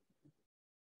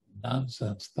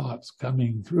nonsense thoughts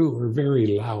coming through are very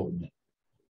loud.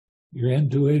 Your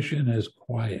intuition is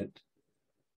quiet.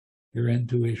 Your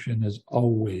intuition is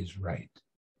always right.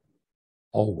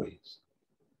 Always.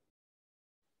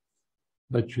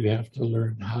 But you have to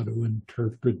learn how to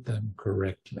interpret them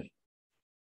correctly.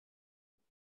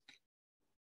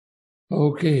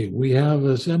 Okay, we have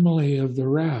a simile of the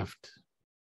raft.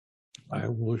 I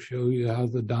will show you how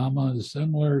the Dhamma is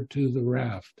similar to the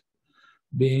raft,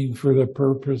 being for the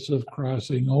purpose of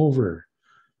crossing over,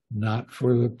 not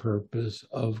for the purpose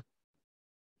of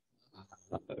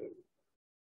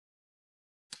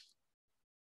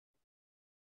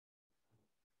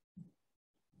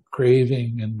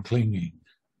craving and clinging.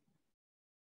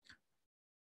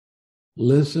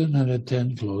 Listen and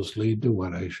attend closely to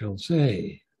what I shall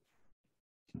say.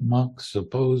 Monks,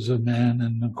 suppose a man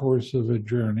in the course of a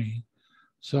journey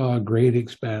saw a great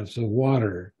expanse of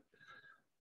water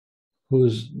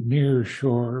whose near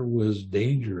shore was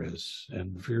dangerous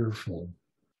and fearful,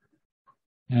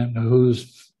 and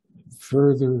whose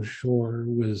further shore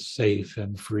was safe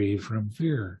and free from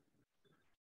fear.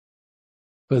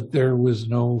 But there was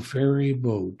no ferry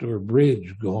boat or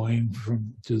bridge going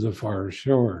to the far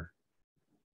shore.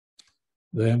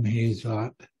 Then he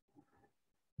thought,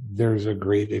 there's a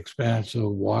great expanse of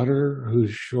water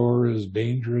whose shore is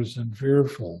dangerous and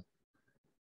fearful,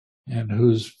 and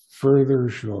whose further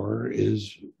shore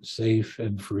is safe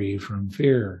and free from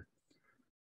fear.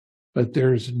 But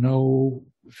there's no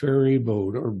ferry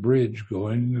boat or bridge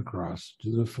going across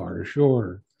to the far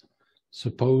shore.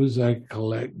 Suppose I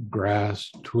collect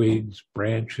grass, twigs,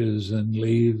 branches, and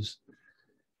leaves,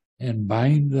 and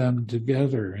bind them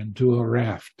together into a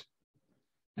raft.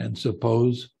 And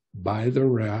suppose by the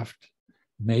raft,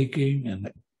 making an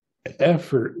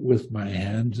effort with my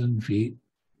hands and feet,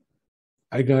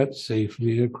 I got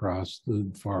safely across the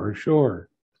far shore.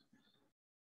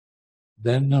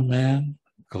 Then the man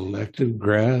collected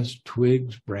grass,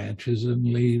 twigs, branches, and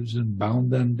leaves, and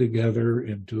bound them together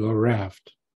into a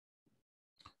raft.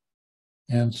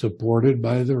 And supported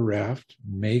by the raft,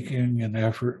 making an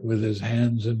effort with his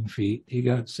hands and feet, he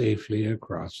got safely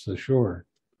across the shore.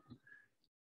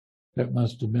 That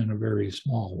must have been a very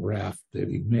small raft that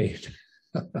he made.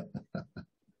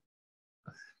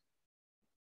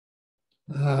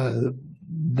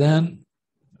 Then,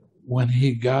 when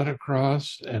he got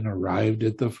across and arrived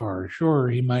at the far shore,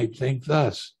 he might think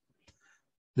thus,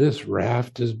 this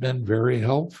raft has been very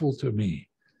helpful to me.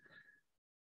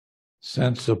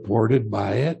 Since supported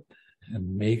by it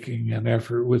and making an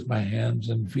effort with my hands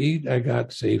and feet, I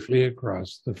got safely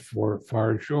across the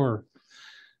far shore.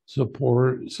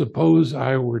 Suppose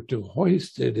I were to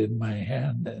hoist it in my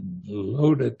hand and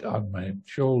load it on my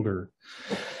shoulder.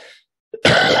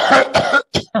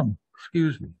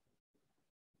 Excuse me.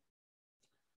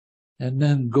 And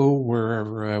then go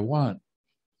wherever I want.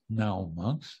 Now,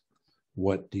 monks,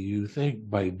 what do you think?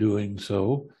 By doing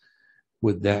so,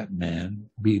 would that man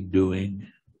be doing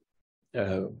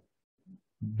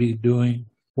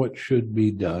what should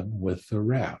be done with the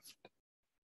raft?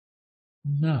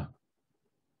 No.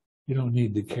 You don't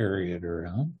need to carry it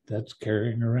around. That's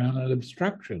carrying around an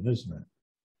obstruction, isn't it?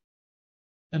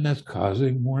 And that's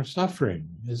causing more suffering,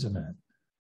 isn't it?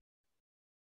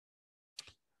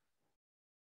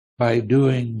 By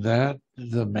doing that,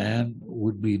 the man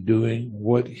would be doing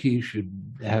what he should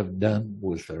have done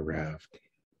with the raft.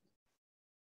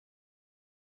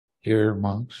 Here,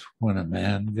 monks, when a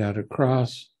man got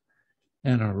across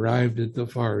and arrived at the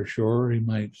far shore, he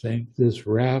might think, this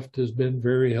raft has been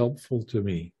very helpful to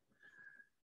me.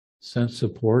 Since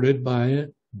supported by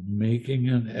it, making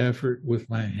an effort with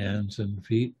my hands and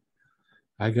feet,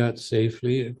 I got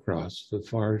safely across the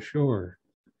far shore.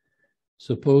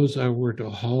 Suppose I were to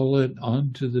haul it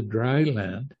onto the dry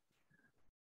land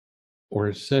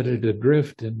or set it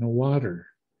adrift in the water,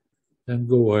 then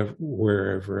go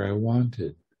wherever I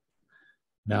wanted.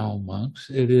 Now,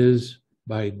 monks, it is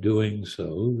by doing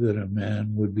so that a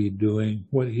man would be doing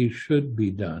what he should be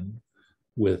done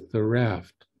with the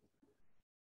raft.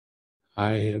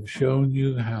 I have shown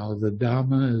you how the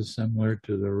Dhamma is similar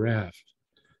to the raft,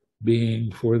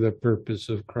 being for the purpose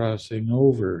of crossing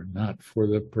over, not for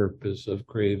the purpose of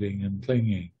craving and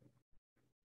clinging.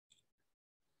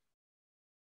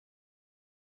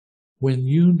 When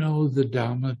you know the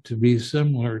Dhamma to be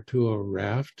similar to a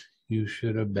raft, you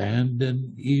should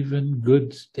abandon even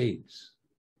good states.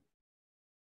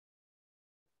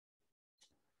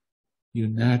 You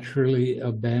naturally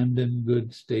abandon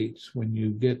good states when you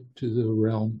get to the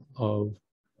realm of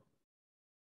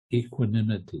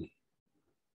equanimity.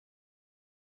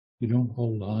 You don't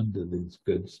hold on to these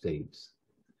good states.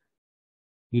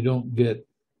 You don't get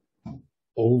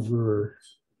over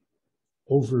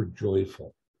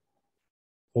joyful.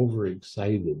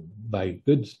 overexcited by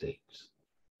good states.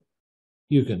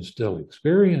 You can still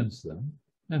experience them,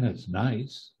 and it's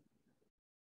nice,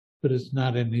 but it's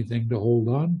not anything to hold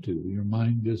on to. Your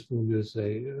mind will just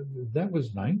say, that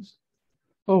was nice.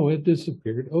 Oh, it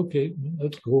disappeared. Okay,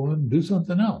 let's go on and do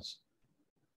something else.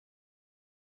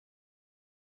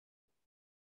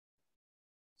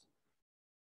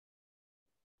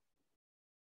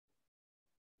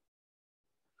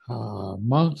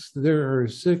 Monks, there are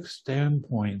 6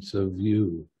 standpoints of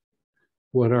view.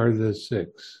 What are the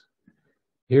 6?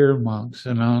 Here, monks,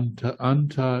 an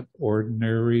untaught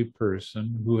ordinary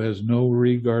person who has no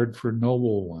regard for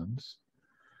noble ones.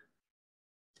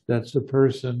 That's a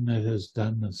person that has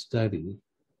done the study,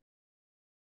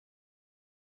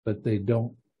 but they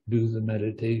don't do the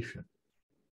meditation.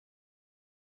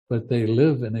 But they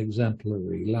live an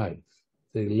exemplary life.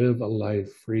 They live a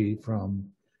life free from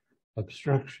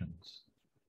obstructions.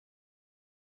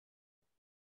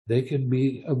 They can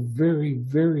be a very,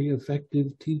 very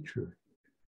effective teacher.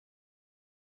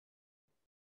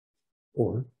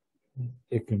 Or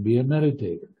it can be a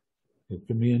meditator. It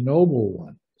can be a noble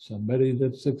one, somebody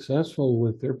that's successful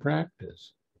with their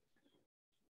practice.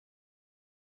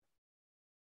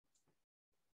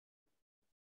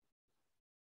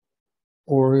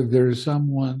 Or there's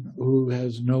someone who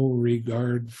has no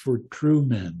regard for true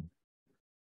men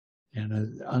and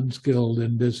is unskilled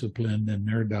and disciplined in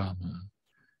their Dhamma,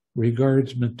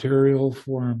 regards material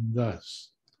form thus: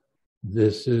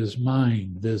 this is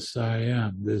mine, this I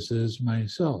am, this is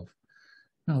myself.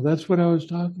 Now, that's what I was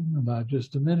talking about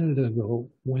just a minute ago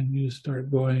when you start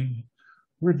going,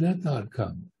 where'd that thought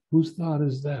come? Whose thought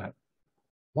is that?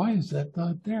 Why is that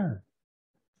thought there?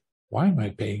 Why am I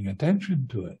paying attention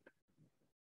to it?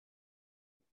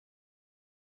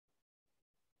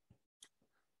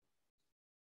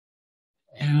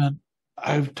 And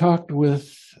I've talked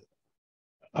with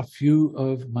a few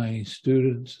of my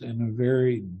students in a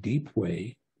very deep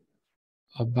way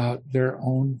about their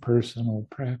own personal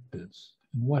practice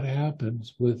and what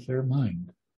happens with their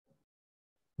mind.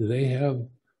 Do they have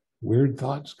weird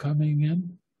thoughts coming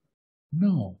in?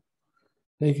 No.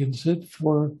 They can sit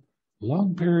for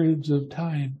long periods of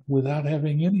time without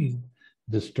having any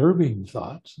disturbing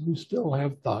thoughts. We still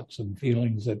have thoughts and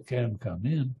feelings that can come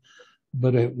in,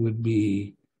 but it would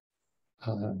be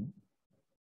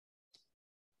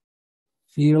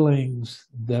feelings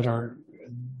that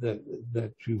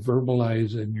you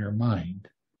verbalize in your mind.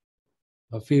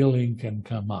 A feeling can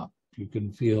come up. You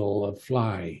can feel a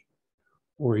fly,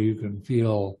 or you can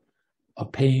feel a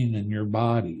pain in your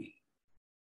body.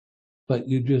 But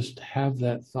you just have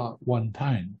that thought one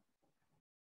time,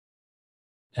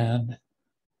 and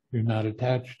you're not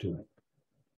attached to it.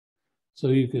 So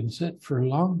you can sit for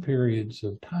long periods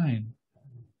of time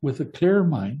with a clear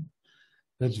mind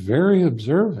that's very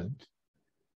observant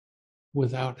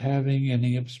without having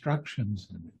any obstructions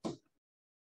in it.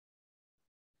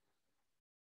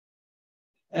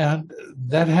 And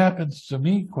that happens to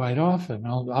me quite often.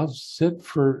 I'll sit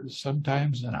for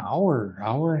sometimes an hour,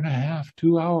 hour and a half,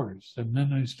 2 hours, and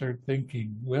then I start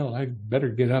thinking, well, I better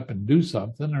get up and do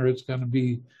something or it's going to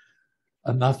be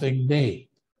a nothing day.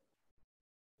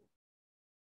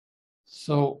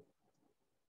 So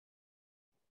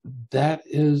that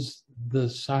is the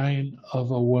sign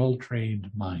of a well-trained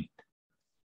mind.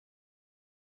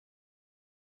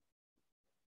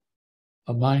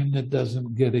 A mind that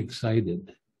doesn't get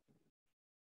excited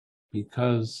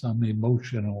because some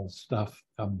emotional stuff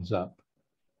comes up.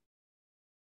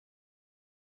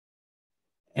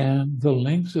 And the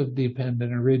links of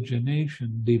dependent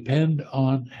origination depend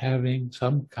on having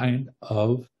some kind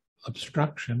of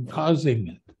obstruction causing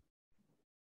it.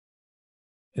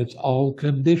 It's all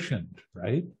conditioned,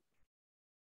 right?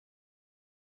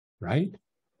 Right?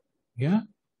 Yeah?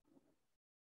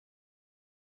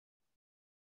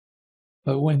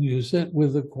 But when you sit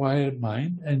with a quiet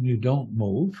mind and you don't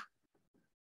move,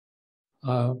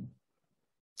 I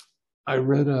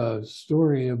read a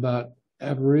story about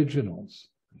Aboriginals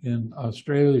in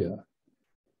Australia.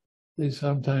 They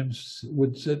sometimes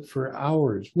would sit for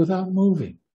hours without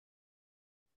moving.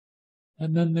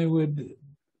 And then they would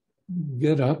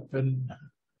get up and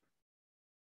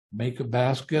make a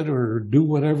basket or do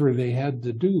whatever they had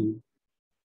to do.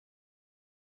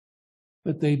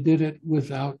 But they did it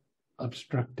without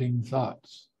obstructing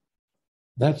thoughts.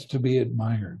 That's to be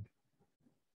admired.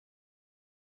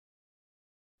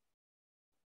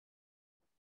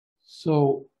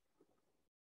 So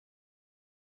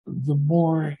the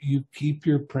more you keep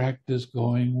your practice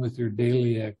going with your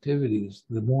daily activities,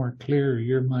 the more clear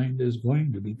your mind is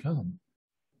going to become.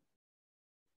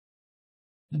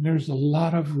 And there's a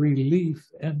lot of relief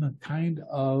and a kind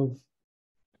of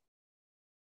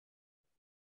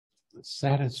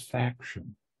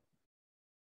satisfaction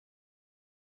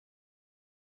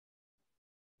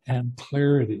and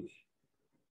clarity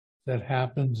that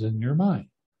happens in your mind.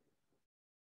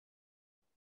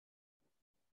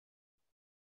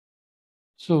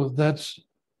 So that's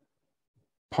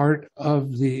part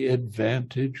of the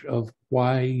advantage of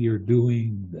why you're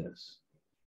doing this.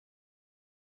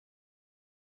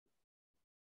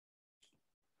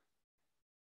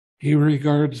 He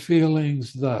regards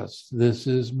feelings thus: this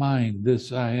is mine,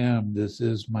 this I am, this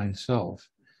is myself.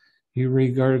 He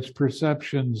regards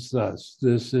perceptions thus: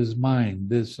 this is mine,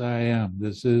 this I am,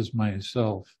 this is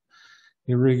myself.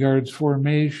 He regards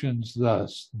formations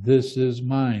thus: this is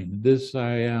mine, this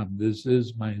I am, this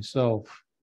is myself.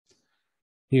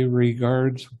 He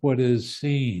regards what is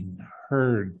seen,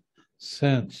 heard,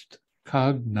 sensed,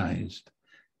 cognized,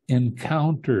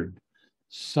 encountered,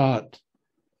 sought,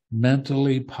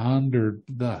 mentally pondered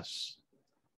thus: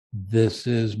 this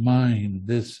is mine,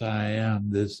 this I am,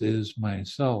 this is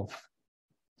myself.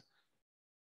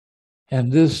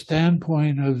 And this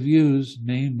standpoint of views,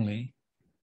 namely,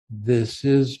 this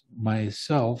is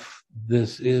myself,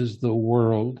 this is the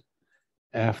world,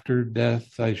 after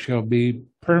death I shall be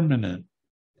permanent,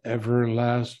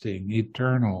 everlasting,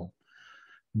 eternal,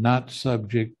 not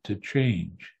subject to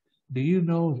change. Do you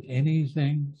know of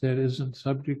anything that isn't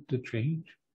subject to change?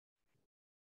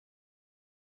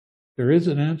 There is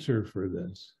an answer for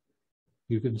this.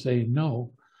 You can say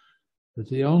no, but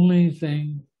the only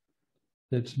thing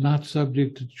that's not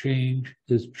subject to change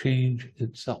is change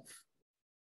itself.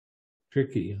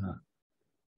 Tricky, huh?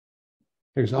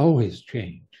 There's always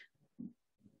change.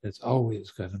 It's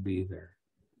always going to be there.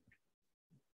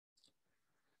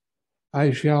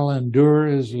 I shall endure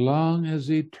as long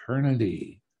as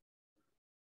eternity.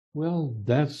 Well,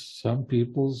 that's some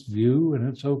people's view, and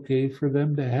it's okay for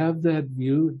them to have that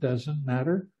view. It doesn't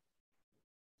matter.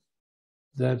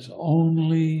 That's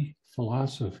only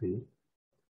philosophy.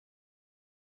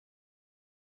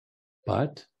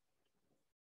 But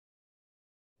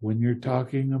when you're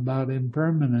talking about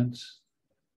impermanence,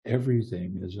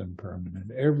 everything is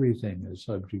impermanent. Everything is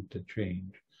subject to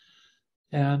change.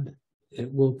 And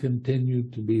it will continue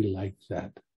to be like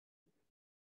that.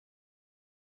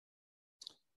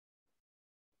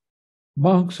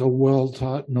 Monks, a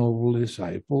well-taught noble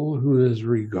disciple who has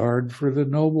regard for the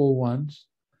noble ones,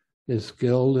 is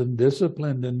skilled and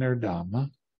disciplined in their Dhamma,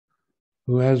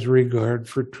 who has regard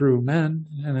for true men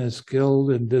and is skilled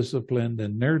and disciplined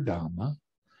in their Dhamma,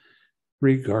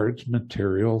 regards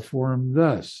material form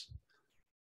thus: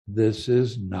 this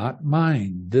is not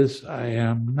mine, this I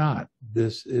am not,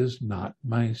 this is not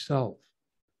myself.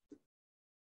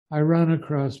 I run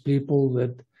across people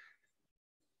that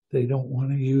they don't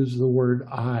want to use the word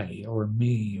I or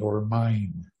me or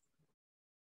mine.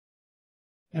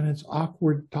 And it's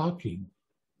awkward talking.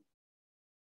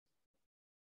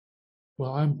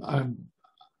 Well,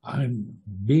 I'm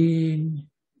being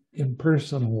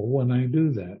impersonal when I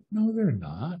do that. No, they're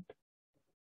not.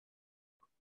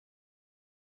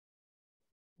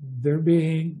 They're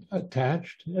being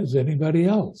attached as anybody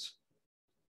else.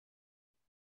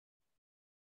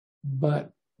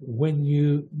 But when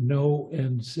you know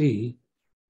and see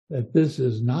that this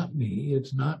is not me,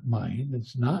 it's not mine,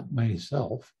 it's not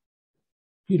myself,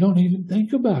 you don't even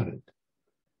think about it.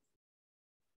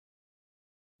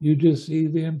 You just see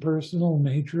the impersonal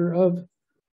nature of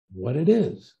what it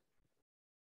is.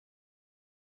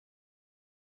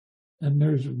 And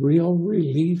there's real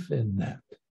relief in that.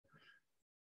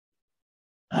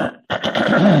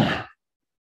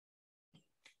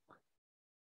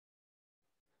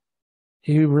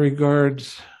 He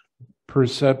regards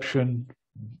perception,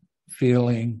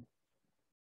 feeling,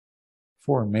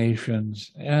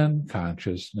 formations, and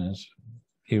consciousness.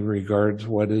 He regards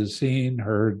what is seen,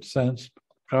 heard, sensed,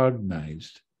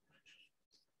 cognized,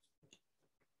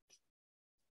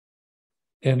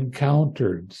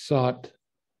 encountered, sought,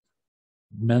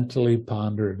 mentally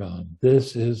pondered on.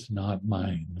 This is not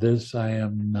mine. This I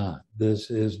am not.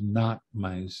 This is not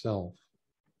myself.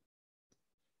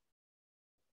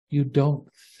 You don't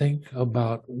think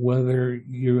about whether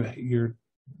you're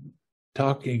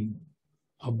talking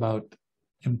about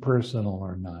impersonal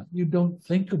or not. You don't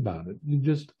think about it. You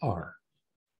just are.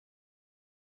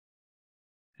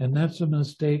 And that's a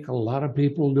mistake a lot of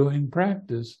people do in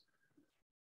practice.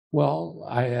 Well,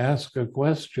 I ask a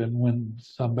question when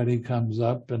somebody comes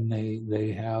up and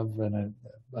they have an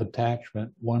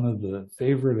attachment. One of the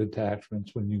favorite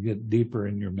attachments when you get deeper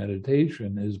in your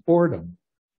meditation is boredom.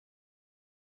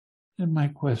 And my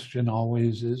question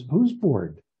always is, who's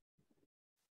bored?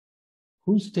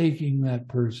 Who's taking that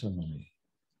personally?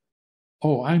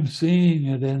 Oh, I'm seeing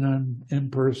it in an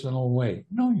impersonal way.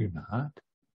 No, you're not.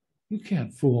 You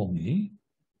can't fool me.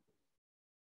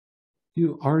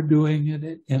 You are doing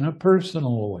it in a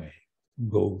personal way.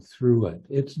 Go through it.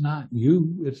 It's not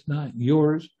you. It's not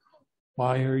yours.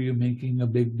 Why are you making a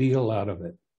big deal out of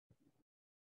it?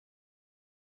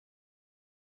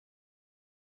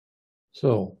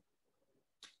 So,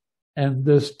 and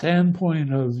the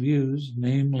standpoint of views,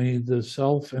 namely the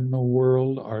self and the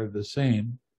world are the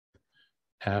same.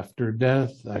 After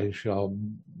death, I shall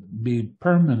be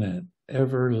permanent,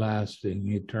 everlasting,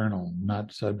 eternal,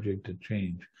 not subject to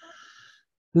change.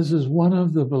 This is one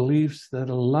of the beliefs that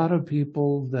a lot of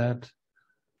people that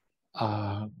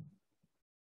are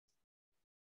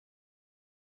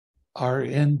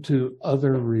into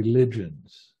other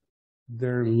religions,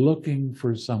 they're looking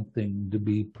for something to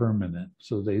be permanent.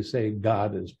 So they say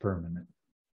God is permanent.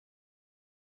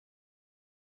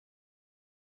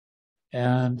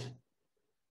 And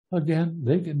again,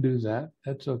 they can do that.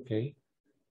 That's okay.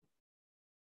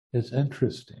 It's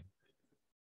interesting.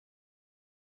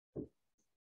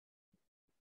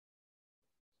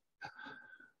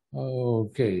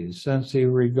 Okay, since he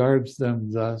regards them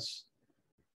thus,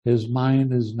 his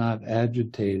mind is not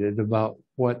agitated about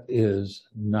what is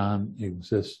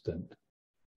non-existent.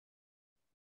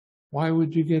 Why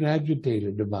would you get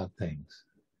agitated about things?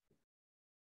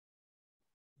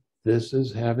 This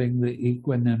is having the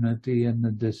equanimity and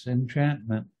the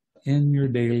disenchantment in your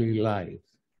daily life.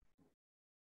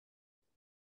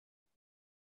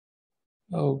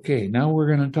 Okay, now we're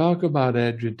going to talk about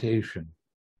agitation.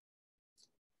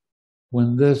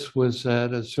 When this was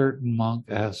said, a certain monk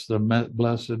asked the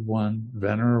Blessed One,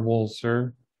 Venerable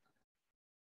Sir,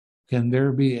 can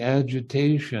there be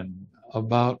agitation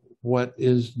about what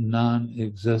is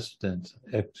non-existent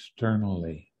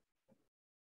externally?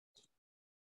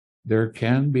 There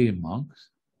can be, monks.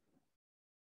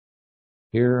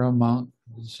 Here a monk,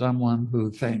 someone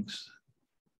who thinks,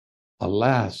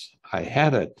 alas, I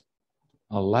had it.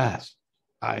 Alas,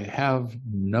 I have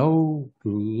no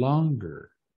longer.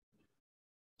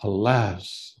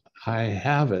 Alas, I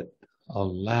have it.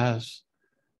 Alas,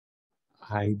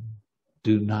 I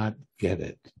do not get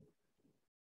it.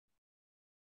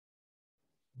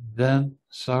 Then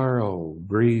sorrow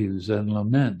grieves and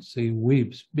laments. He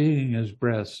weeps, beating his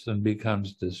breast, and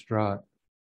becomes distraught.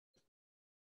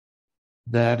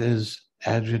 That is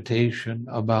agitation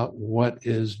about what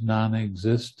is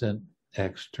non-existent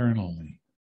externally.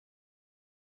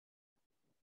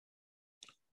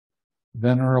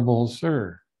 Venerable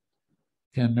Sir,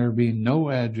 can there be no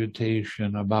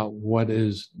agitation about what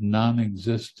is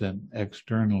non-existent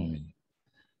externally?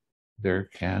 There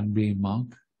can be,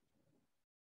 monk.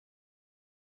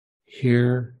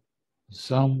 Here,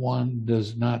 someone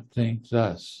does not think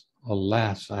thus.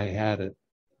 Alas, I had it.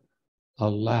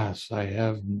 Alas, I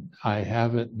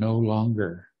have it no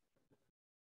longer.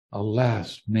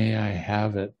 Alas, may I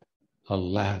have it.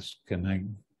 Alas, can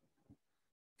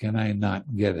I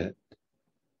not get it?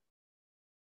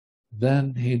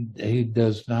 Then he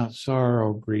does not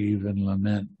sorrow, grieve, and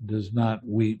lament, does not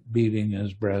weep, beating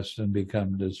his breast, and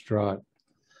become distraught.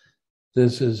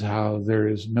 This is how there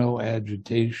is no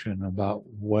agitation about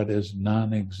what is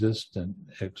non-existent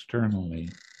externally.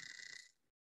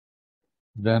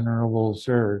 Venerable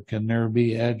Sir, can there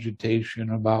be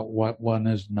agitation about what one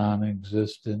is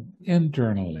non-existent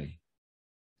internally?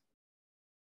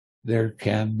 There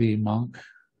can be, monk.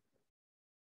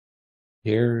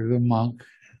 Here the monk,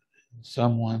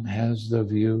 someone has the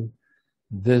view,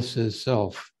 this is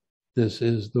self, this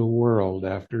is the world.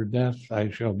 After death,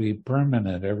 I shall be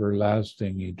permanent,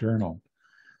 everlasting, eternal,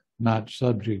 not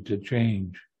subject to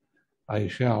change. I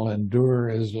shall endure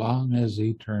as long as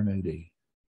eternity.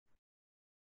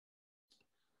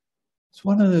 It's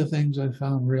one of the things I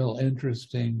found real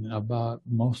interesting about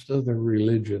most of the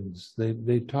religions.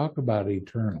 They talk about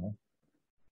eternal,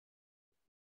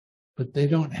 but they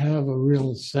don't have a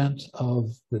real sense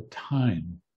of the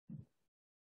time.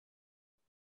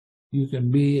 You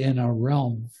can be in a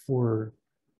realm for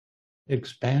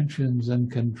expansions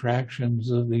and contractions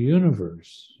of the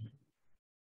universe.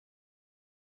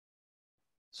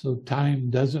 So time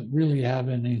doesn't really have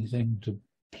anything to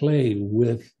play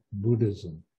with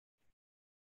Buddhism.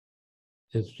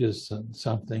 It's just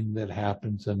something that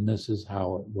happens, and this is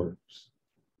how it works.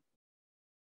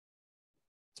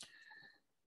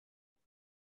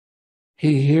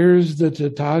 He hears the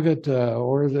Tathagata,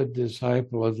 or the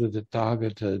disciple of the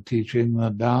Tathagata, teaching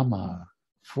the Dhamma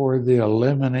for the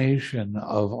elimination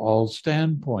of all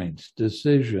standpoints,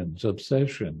 decisions,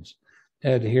 obsessions,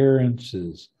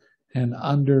 adherences, and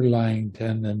underlying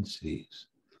tendencies,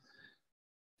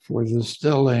 for the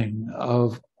stilling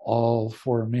of all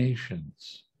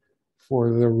formations,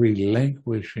 for the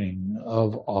relinquishing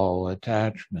of all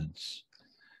attachments,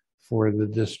 for the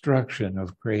destruction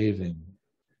of craving,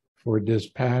 for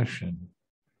dispassion,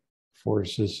 for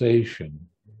cessation,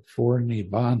 for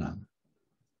nibbana.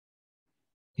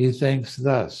 He thinks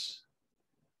thus: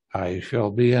 I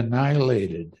shall be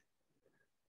annihilated,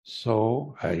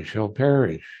 so I shall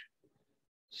perish,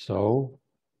 so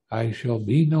I shall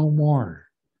be no more.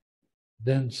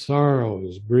 Then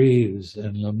sorrows, grieves,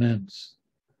 and laments,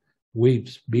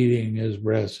 weeps, beating his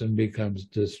breast, and becomes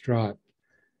distraught.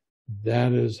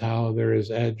 That is how there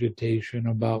is agitation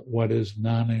about what is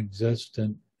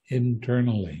non-existent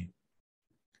internally.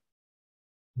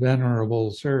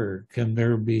 Venerable Sir, can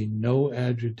there be no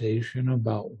agitation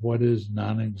about what is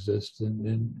non-existent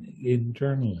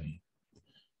internally?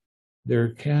 There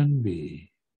can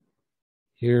be.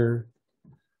 Here,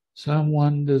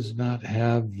 someone does not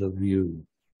have the view.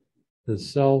 The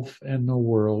self and the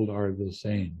world are the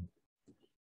same.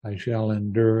 I shall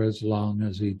endure as long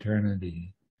as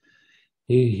eternity.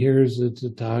 He hears the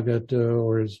Tathagata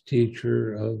or his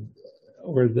teacher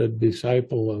or the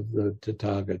disciple of the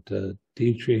Tathagata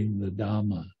teaching the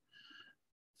Dhamma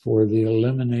for the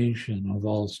elimination of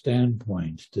all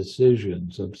standpoints,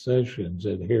 decisions, obsessions,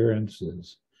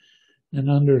 adherences, and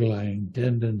underlying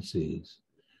tendencies,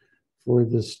 for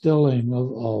the stilling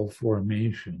of all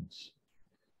formations,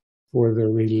 for the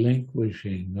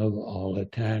relinquishing of all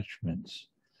attachments,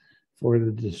 for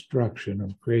the destruction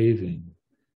of craving,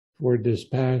 for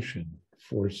dispassion,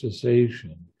 for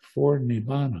cessation, for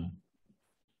nibbana.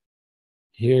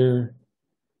 Here,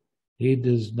 he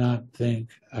does not think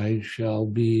I shall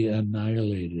be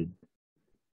annihilated.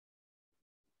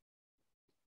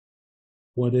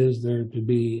 What is there to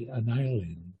be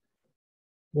annihilated?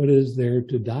 What is there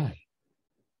to die?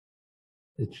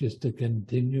 It's just a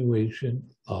continuation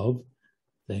of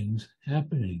things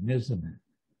happening, isn't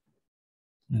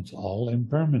it? It's all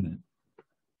impermanent.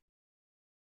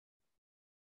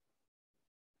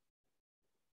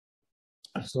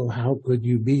 So how could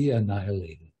you be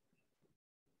annihilated?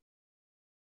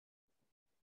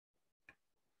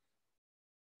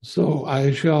 So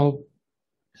I shall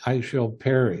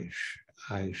perish.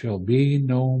 I shall be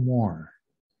no more.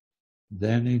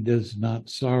 Then he does not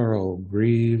sorrow,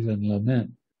 grieve, and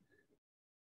lament.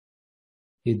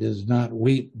 He does not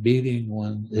weep,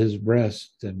 beating his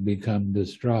breast and become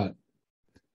distraught.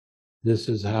 This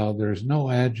is how there's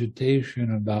no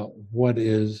agitation about what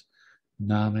is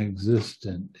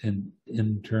non-existent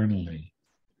internally.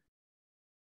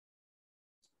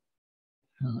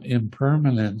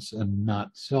 Impermanence and not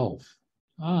self.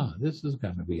 This is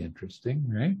going to be interesting,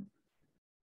 right?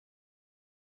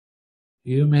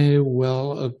 You may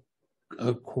well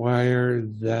acquire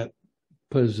that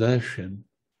possession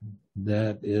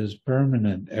that is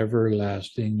permanent,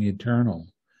 everlasting, eternal,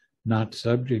 not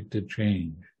subject to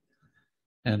change,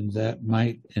 and that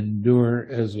might endure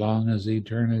as long as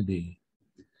eternity.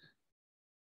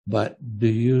 But do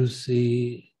you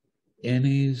see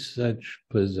any such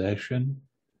possession?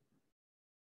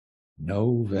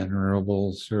 No,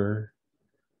 Venerable Sir.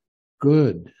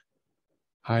 Good.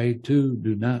 I too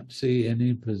do not see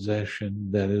any possession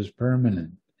that is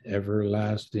permanent,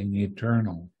 everlasting,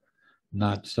 eternal,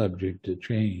 not subject to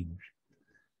change,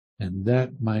 and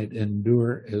that might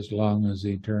endure as long as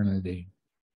eternity.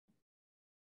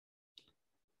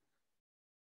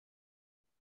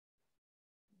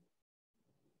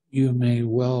 You may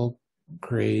well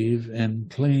crave and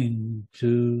cling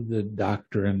to the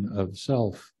doctrine of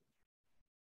self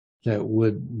that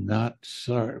would not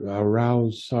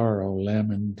arouse sorrow,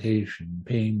 lamentation,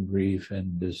 pain, grief,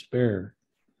 and despair,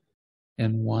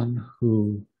 and one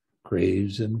who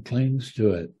craves and clings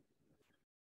to it.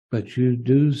 But you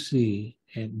do see,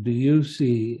 and do you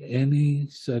see any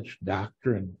such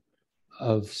doctrine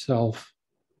of self?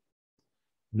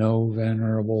 No,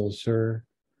 Venerable Sir.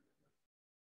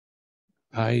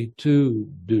 I too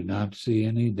do not see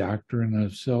any doctrine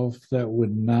of self that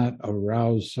would not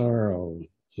arouse sorrow,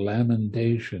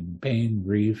 lamentation, pain,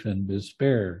 grief, and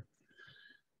despair,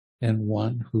 and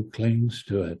one who clings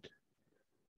to it.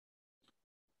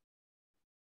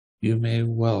 You may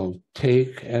well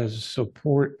take as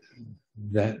support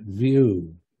that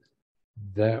view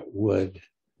that would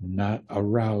not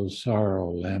arouse sorrow,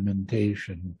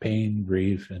 lamentation, pain,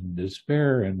 grief, and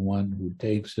despair, and one who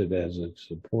takes it as a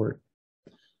support.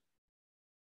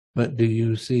 But do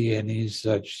you see any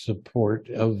such support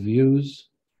of views?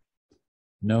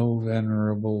 No,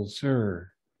 Venerable Sir.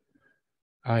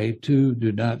 I too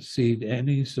do not see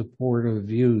any support of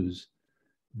views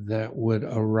that would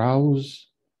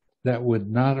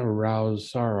not arouse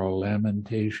sorrow,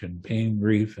 lamentation, pain,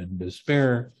 grief, and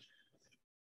despair,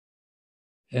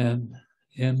 and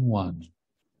in one.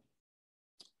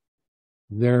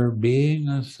 There being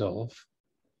a self,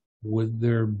 would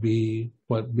there be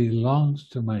what belongs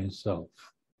to myself?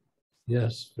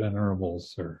 Yes, Venerable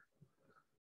Sir.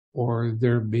 Or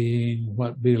there being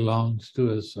what belongs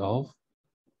to a self,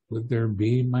 would there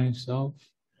be myself?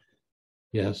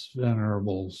 Yes,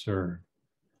 Venerable Sir.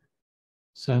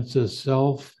 Since a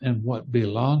self and what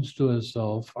belongs to a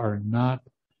self are not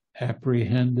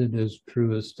apprehended as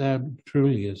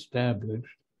truly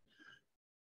established,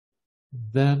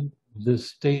 then the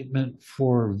statement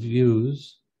for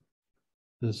views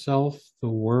the self, the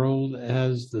world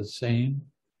as the same,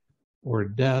 or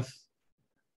death,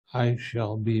 I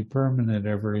shall be permanent,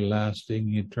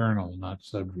 everlasting, eternal, not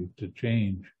subject to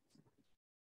change.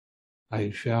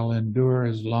 I shall endure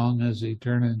as long as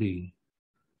eternity.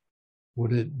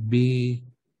 Would it be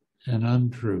an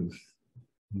untruth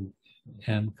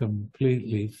and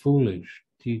completely foolish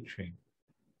teaching?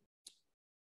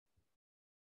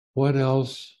 What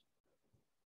else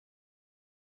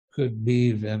could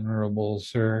be, Venerable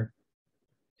Sir?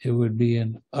 It would be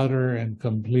an utter and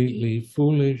completely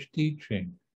foolish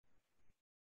teaching.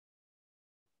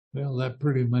 Well, that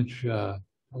pretty much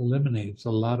eliminates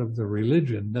a lot of the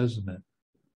religion, doesn't it?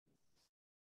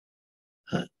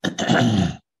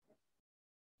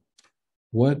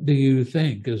 What do you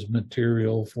think? Is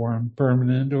material form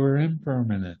permanent or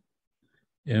impermanent?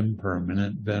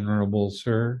 Impermanent, Venerable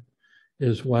Sir,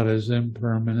 is what is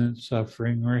impermanent,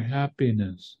 suffering or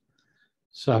happiness.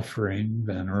 Suffering,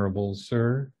 Venerable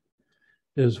Sir,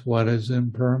 is what is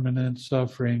impermanent,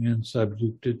 suffering, and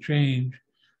subject to change,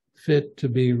 fit to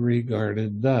be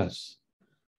regarded thus.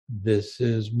 This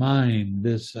is mine,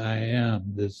 this I am,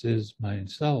 this is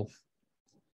myself.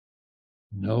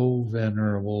 No,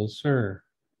 Venerable Sir.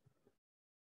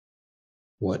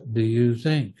 What do you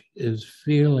think? Is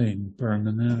feeling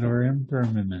permanent or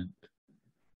impermanent?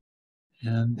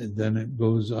 And then it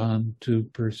goes on to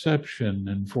perception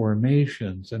and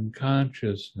formations and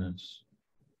consciousness.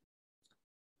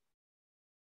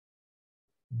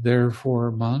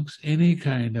 Therefore, monks, any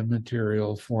kind of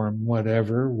material form,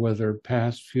 whatever, whether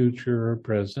past, future, or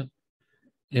present,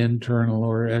 internal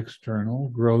or external,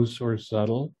 gross or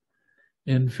subtle,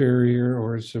 inferior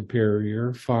or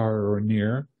superior, far or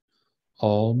near,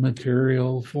 all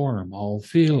material form, all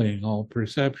feeling, all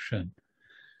perception,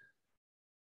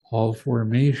 all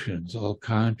formations, all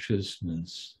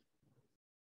consciousness,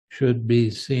 should be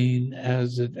seen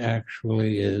as it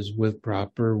actually is with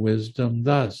proper wisdom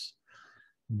thus.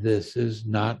 This is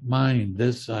not mine,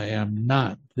 this I am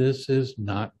not, this is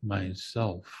not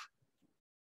myself.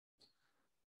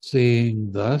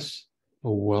 Seeing thus, a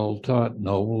well-taught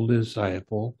noble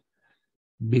disciple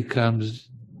becomes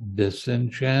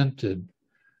disenchanted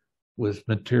with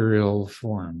material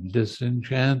form,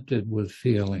 disenchanted with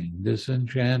feeling,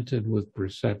 disenchanted with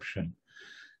perception,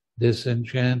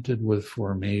 disenchanted with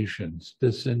formations,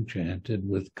 disenchanted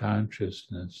with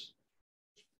consciousness.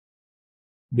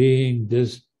 Being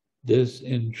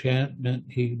disenchantment,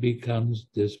 he becomes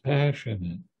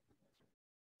dispassionate.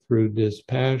 Through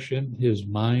dispassion, his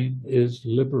mind is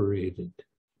liberated.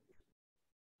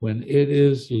 When it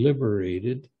is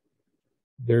liberated,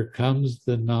 there comes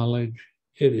the knowledge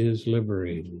it is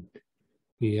liberated.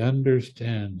 He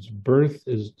understands birth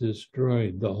is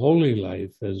destroyed. The holy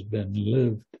life has been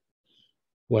lived.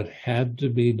 What had to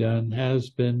be done has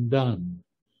been done.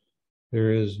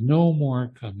 There is no more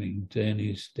coming to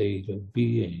any state of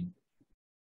being.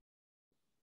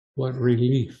 What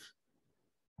relief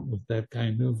with that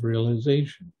kind of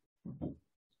realization.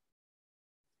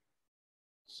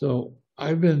 So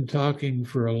I've been talking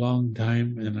for a long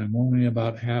time, and I'm only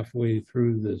about halfway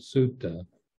through the sutta.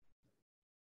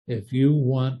 If you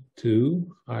want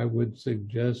to, I would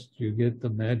suggest you get the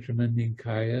Majjhima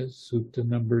Nikaya, Sutta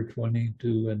number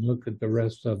 22, and look at the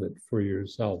rest of it for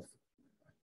yourself.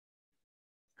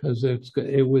 Because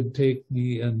it would take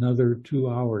me another 2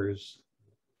 hours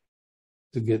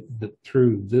to get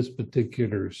through this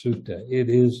particular sutta. It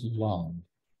is long.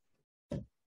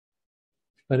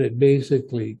 But it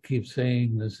basically keeps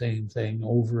saying the same thing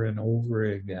over and over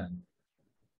again.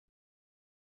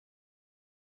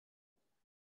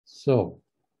 So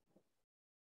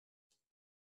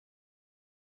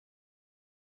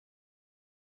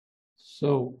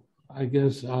I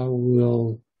guess I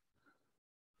will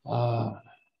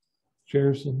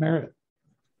share some merit.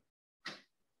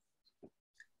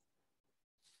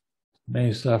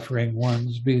 May suffering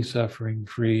ones be suffering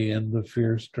free, and the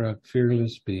fear-struck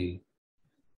fearless be.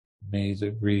 May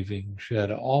the grieving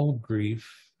shed all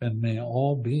grief, and may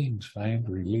all beings find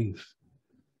relief.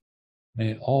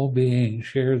 May all beings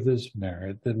share this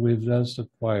merit that we've thus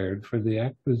acquired for the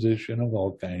acquisition of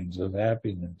all kinds of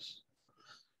happiness.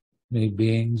 May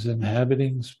beings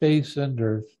inhabiting space and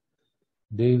earth,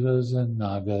 devas and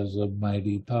nagas of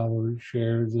mighty power,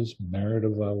 share this merit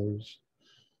of ours.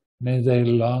 May they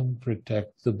long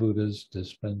protect the Buddha's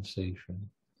dispensation.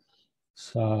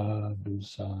 Sadhu,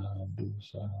 sadhu,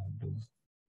 sadhu.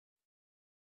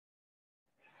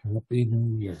 Happy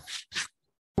New Year.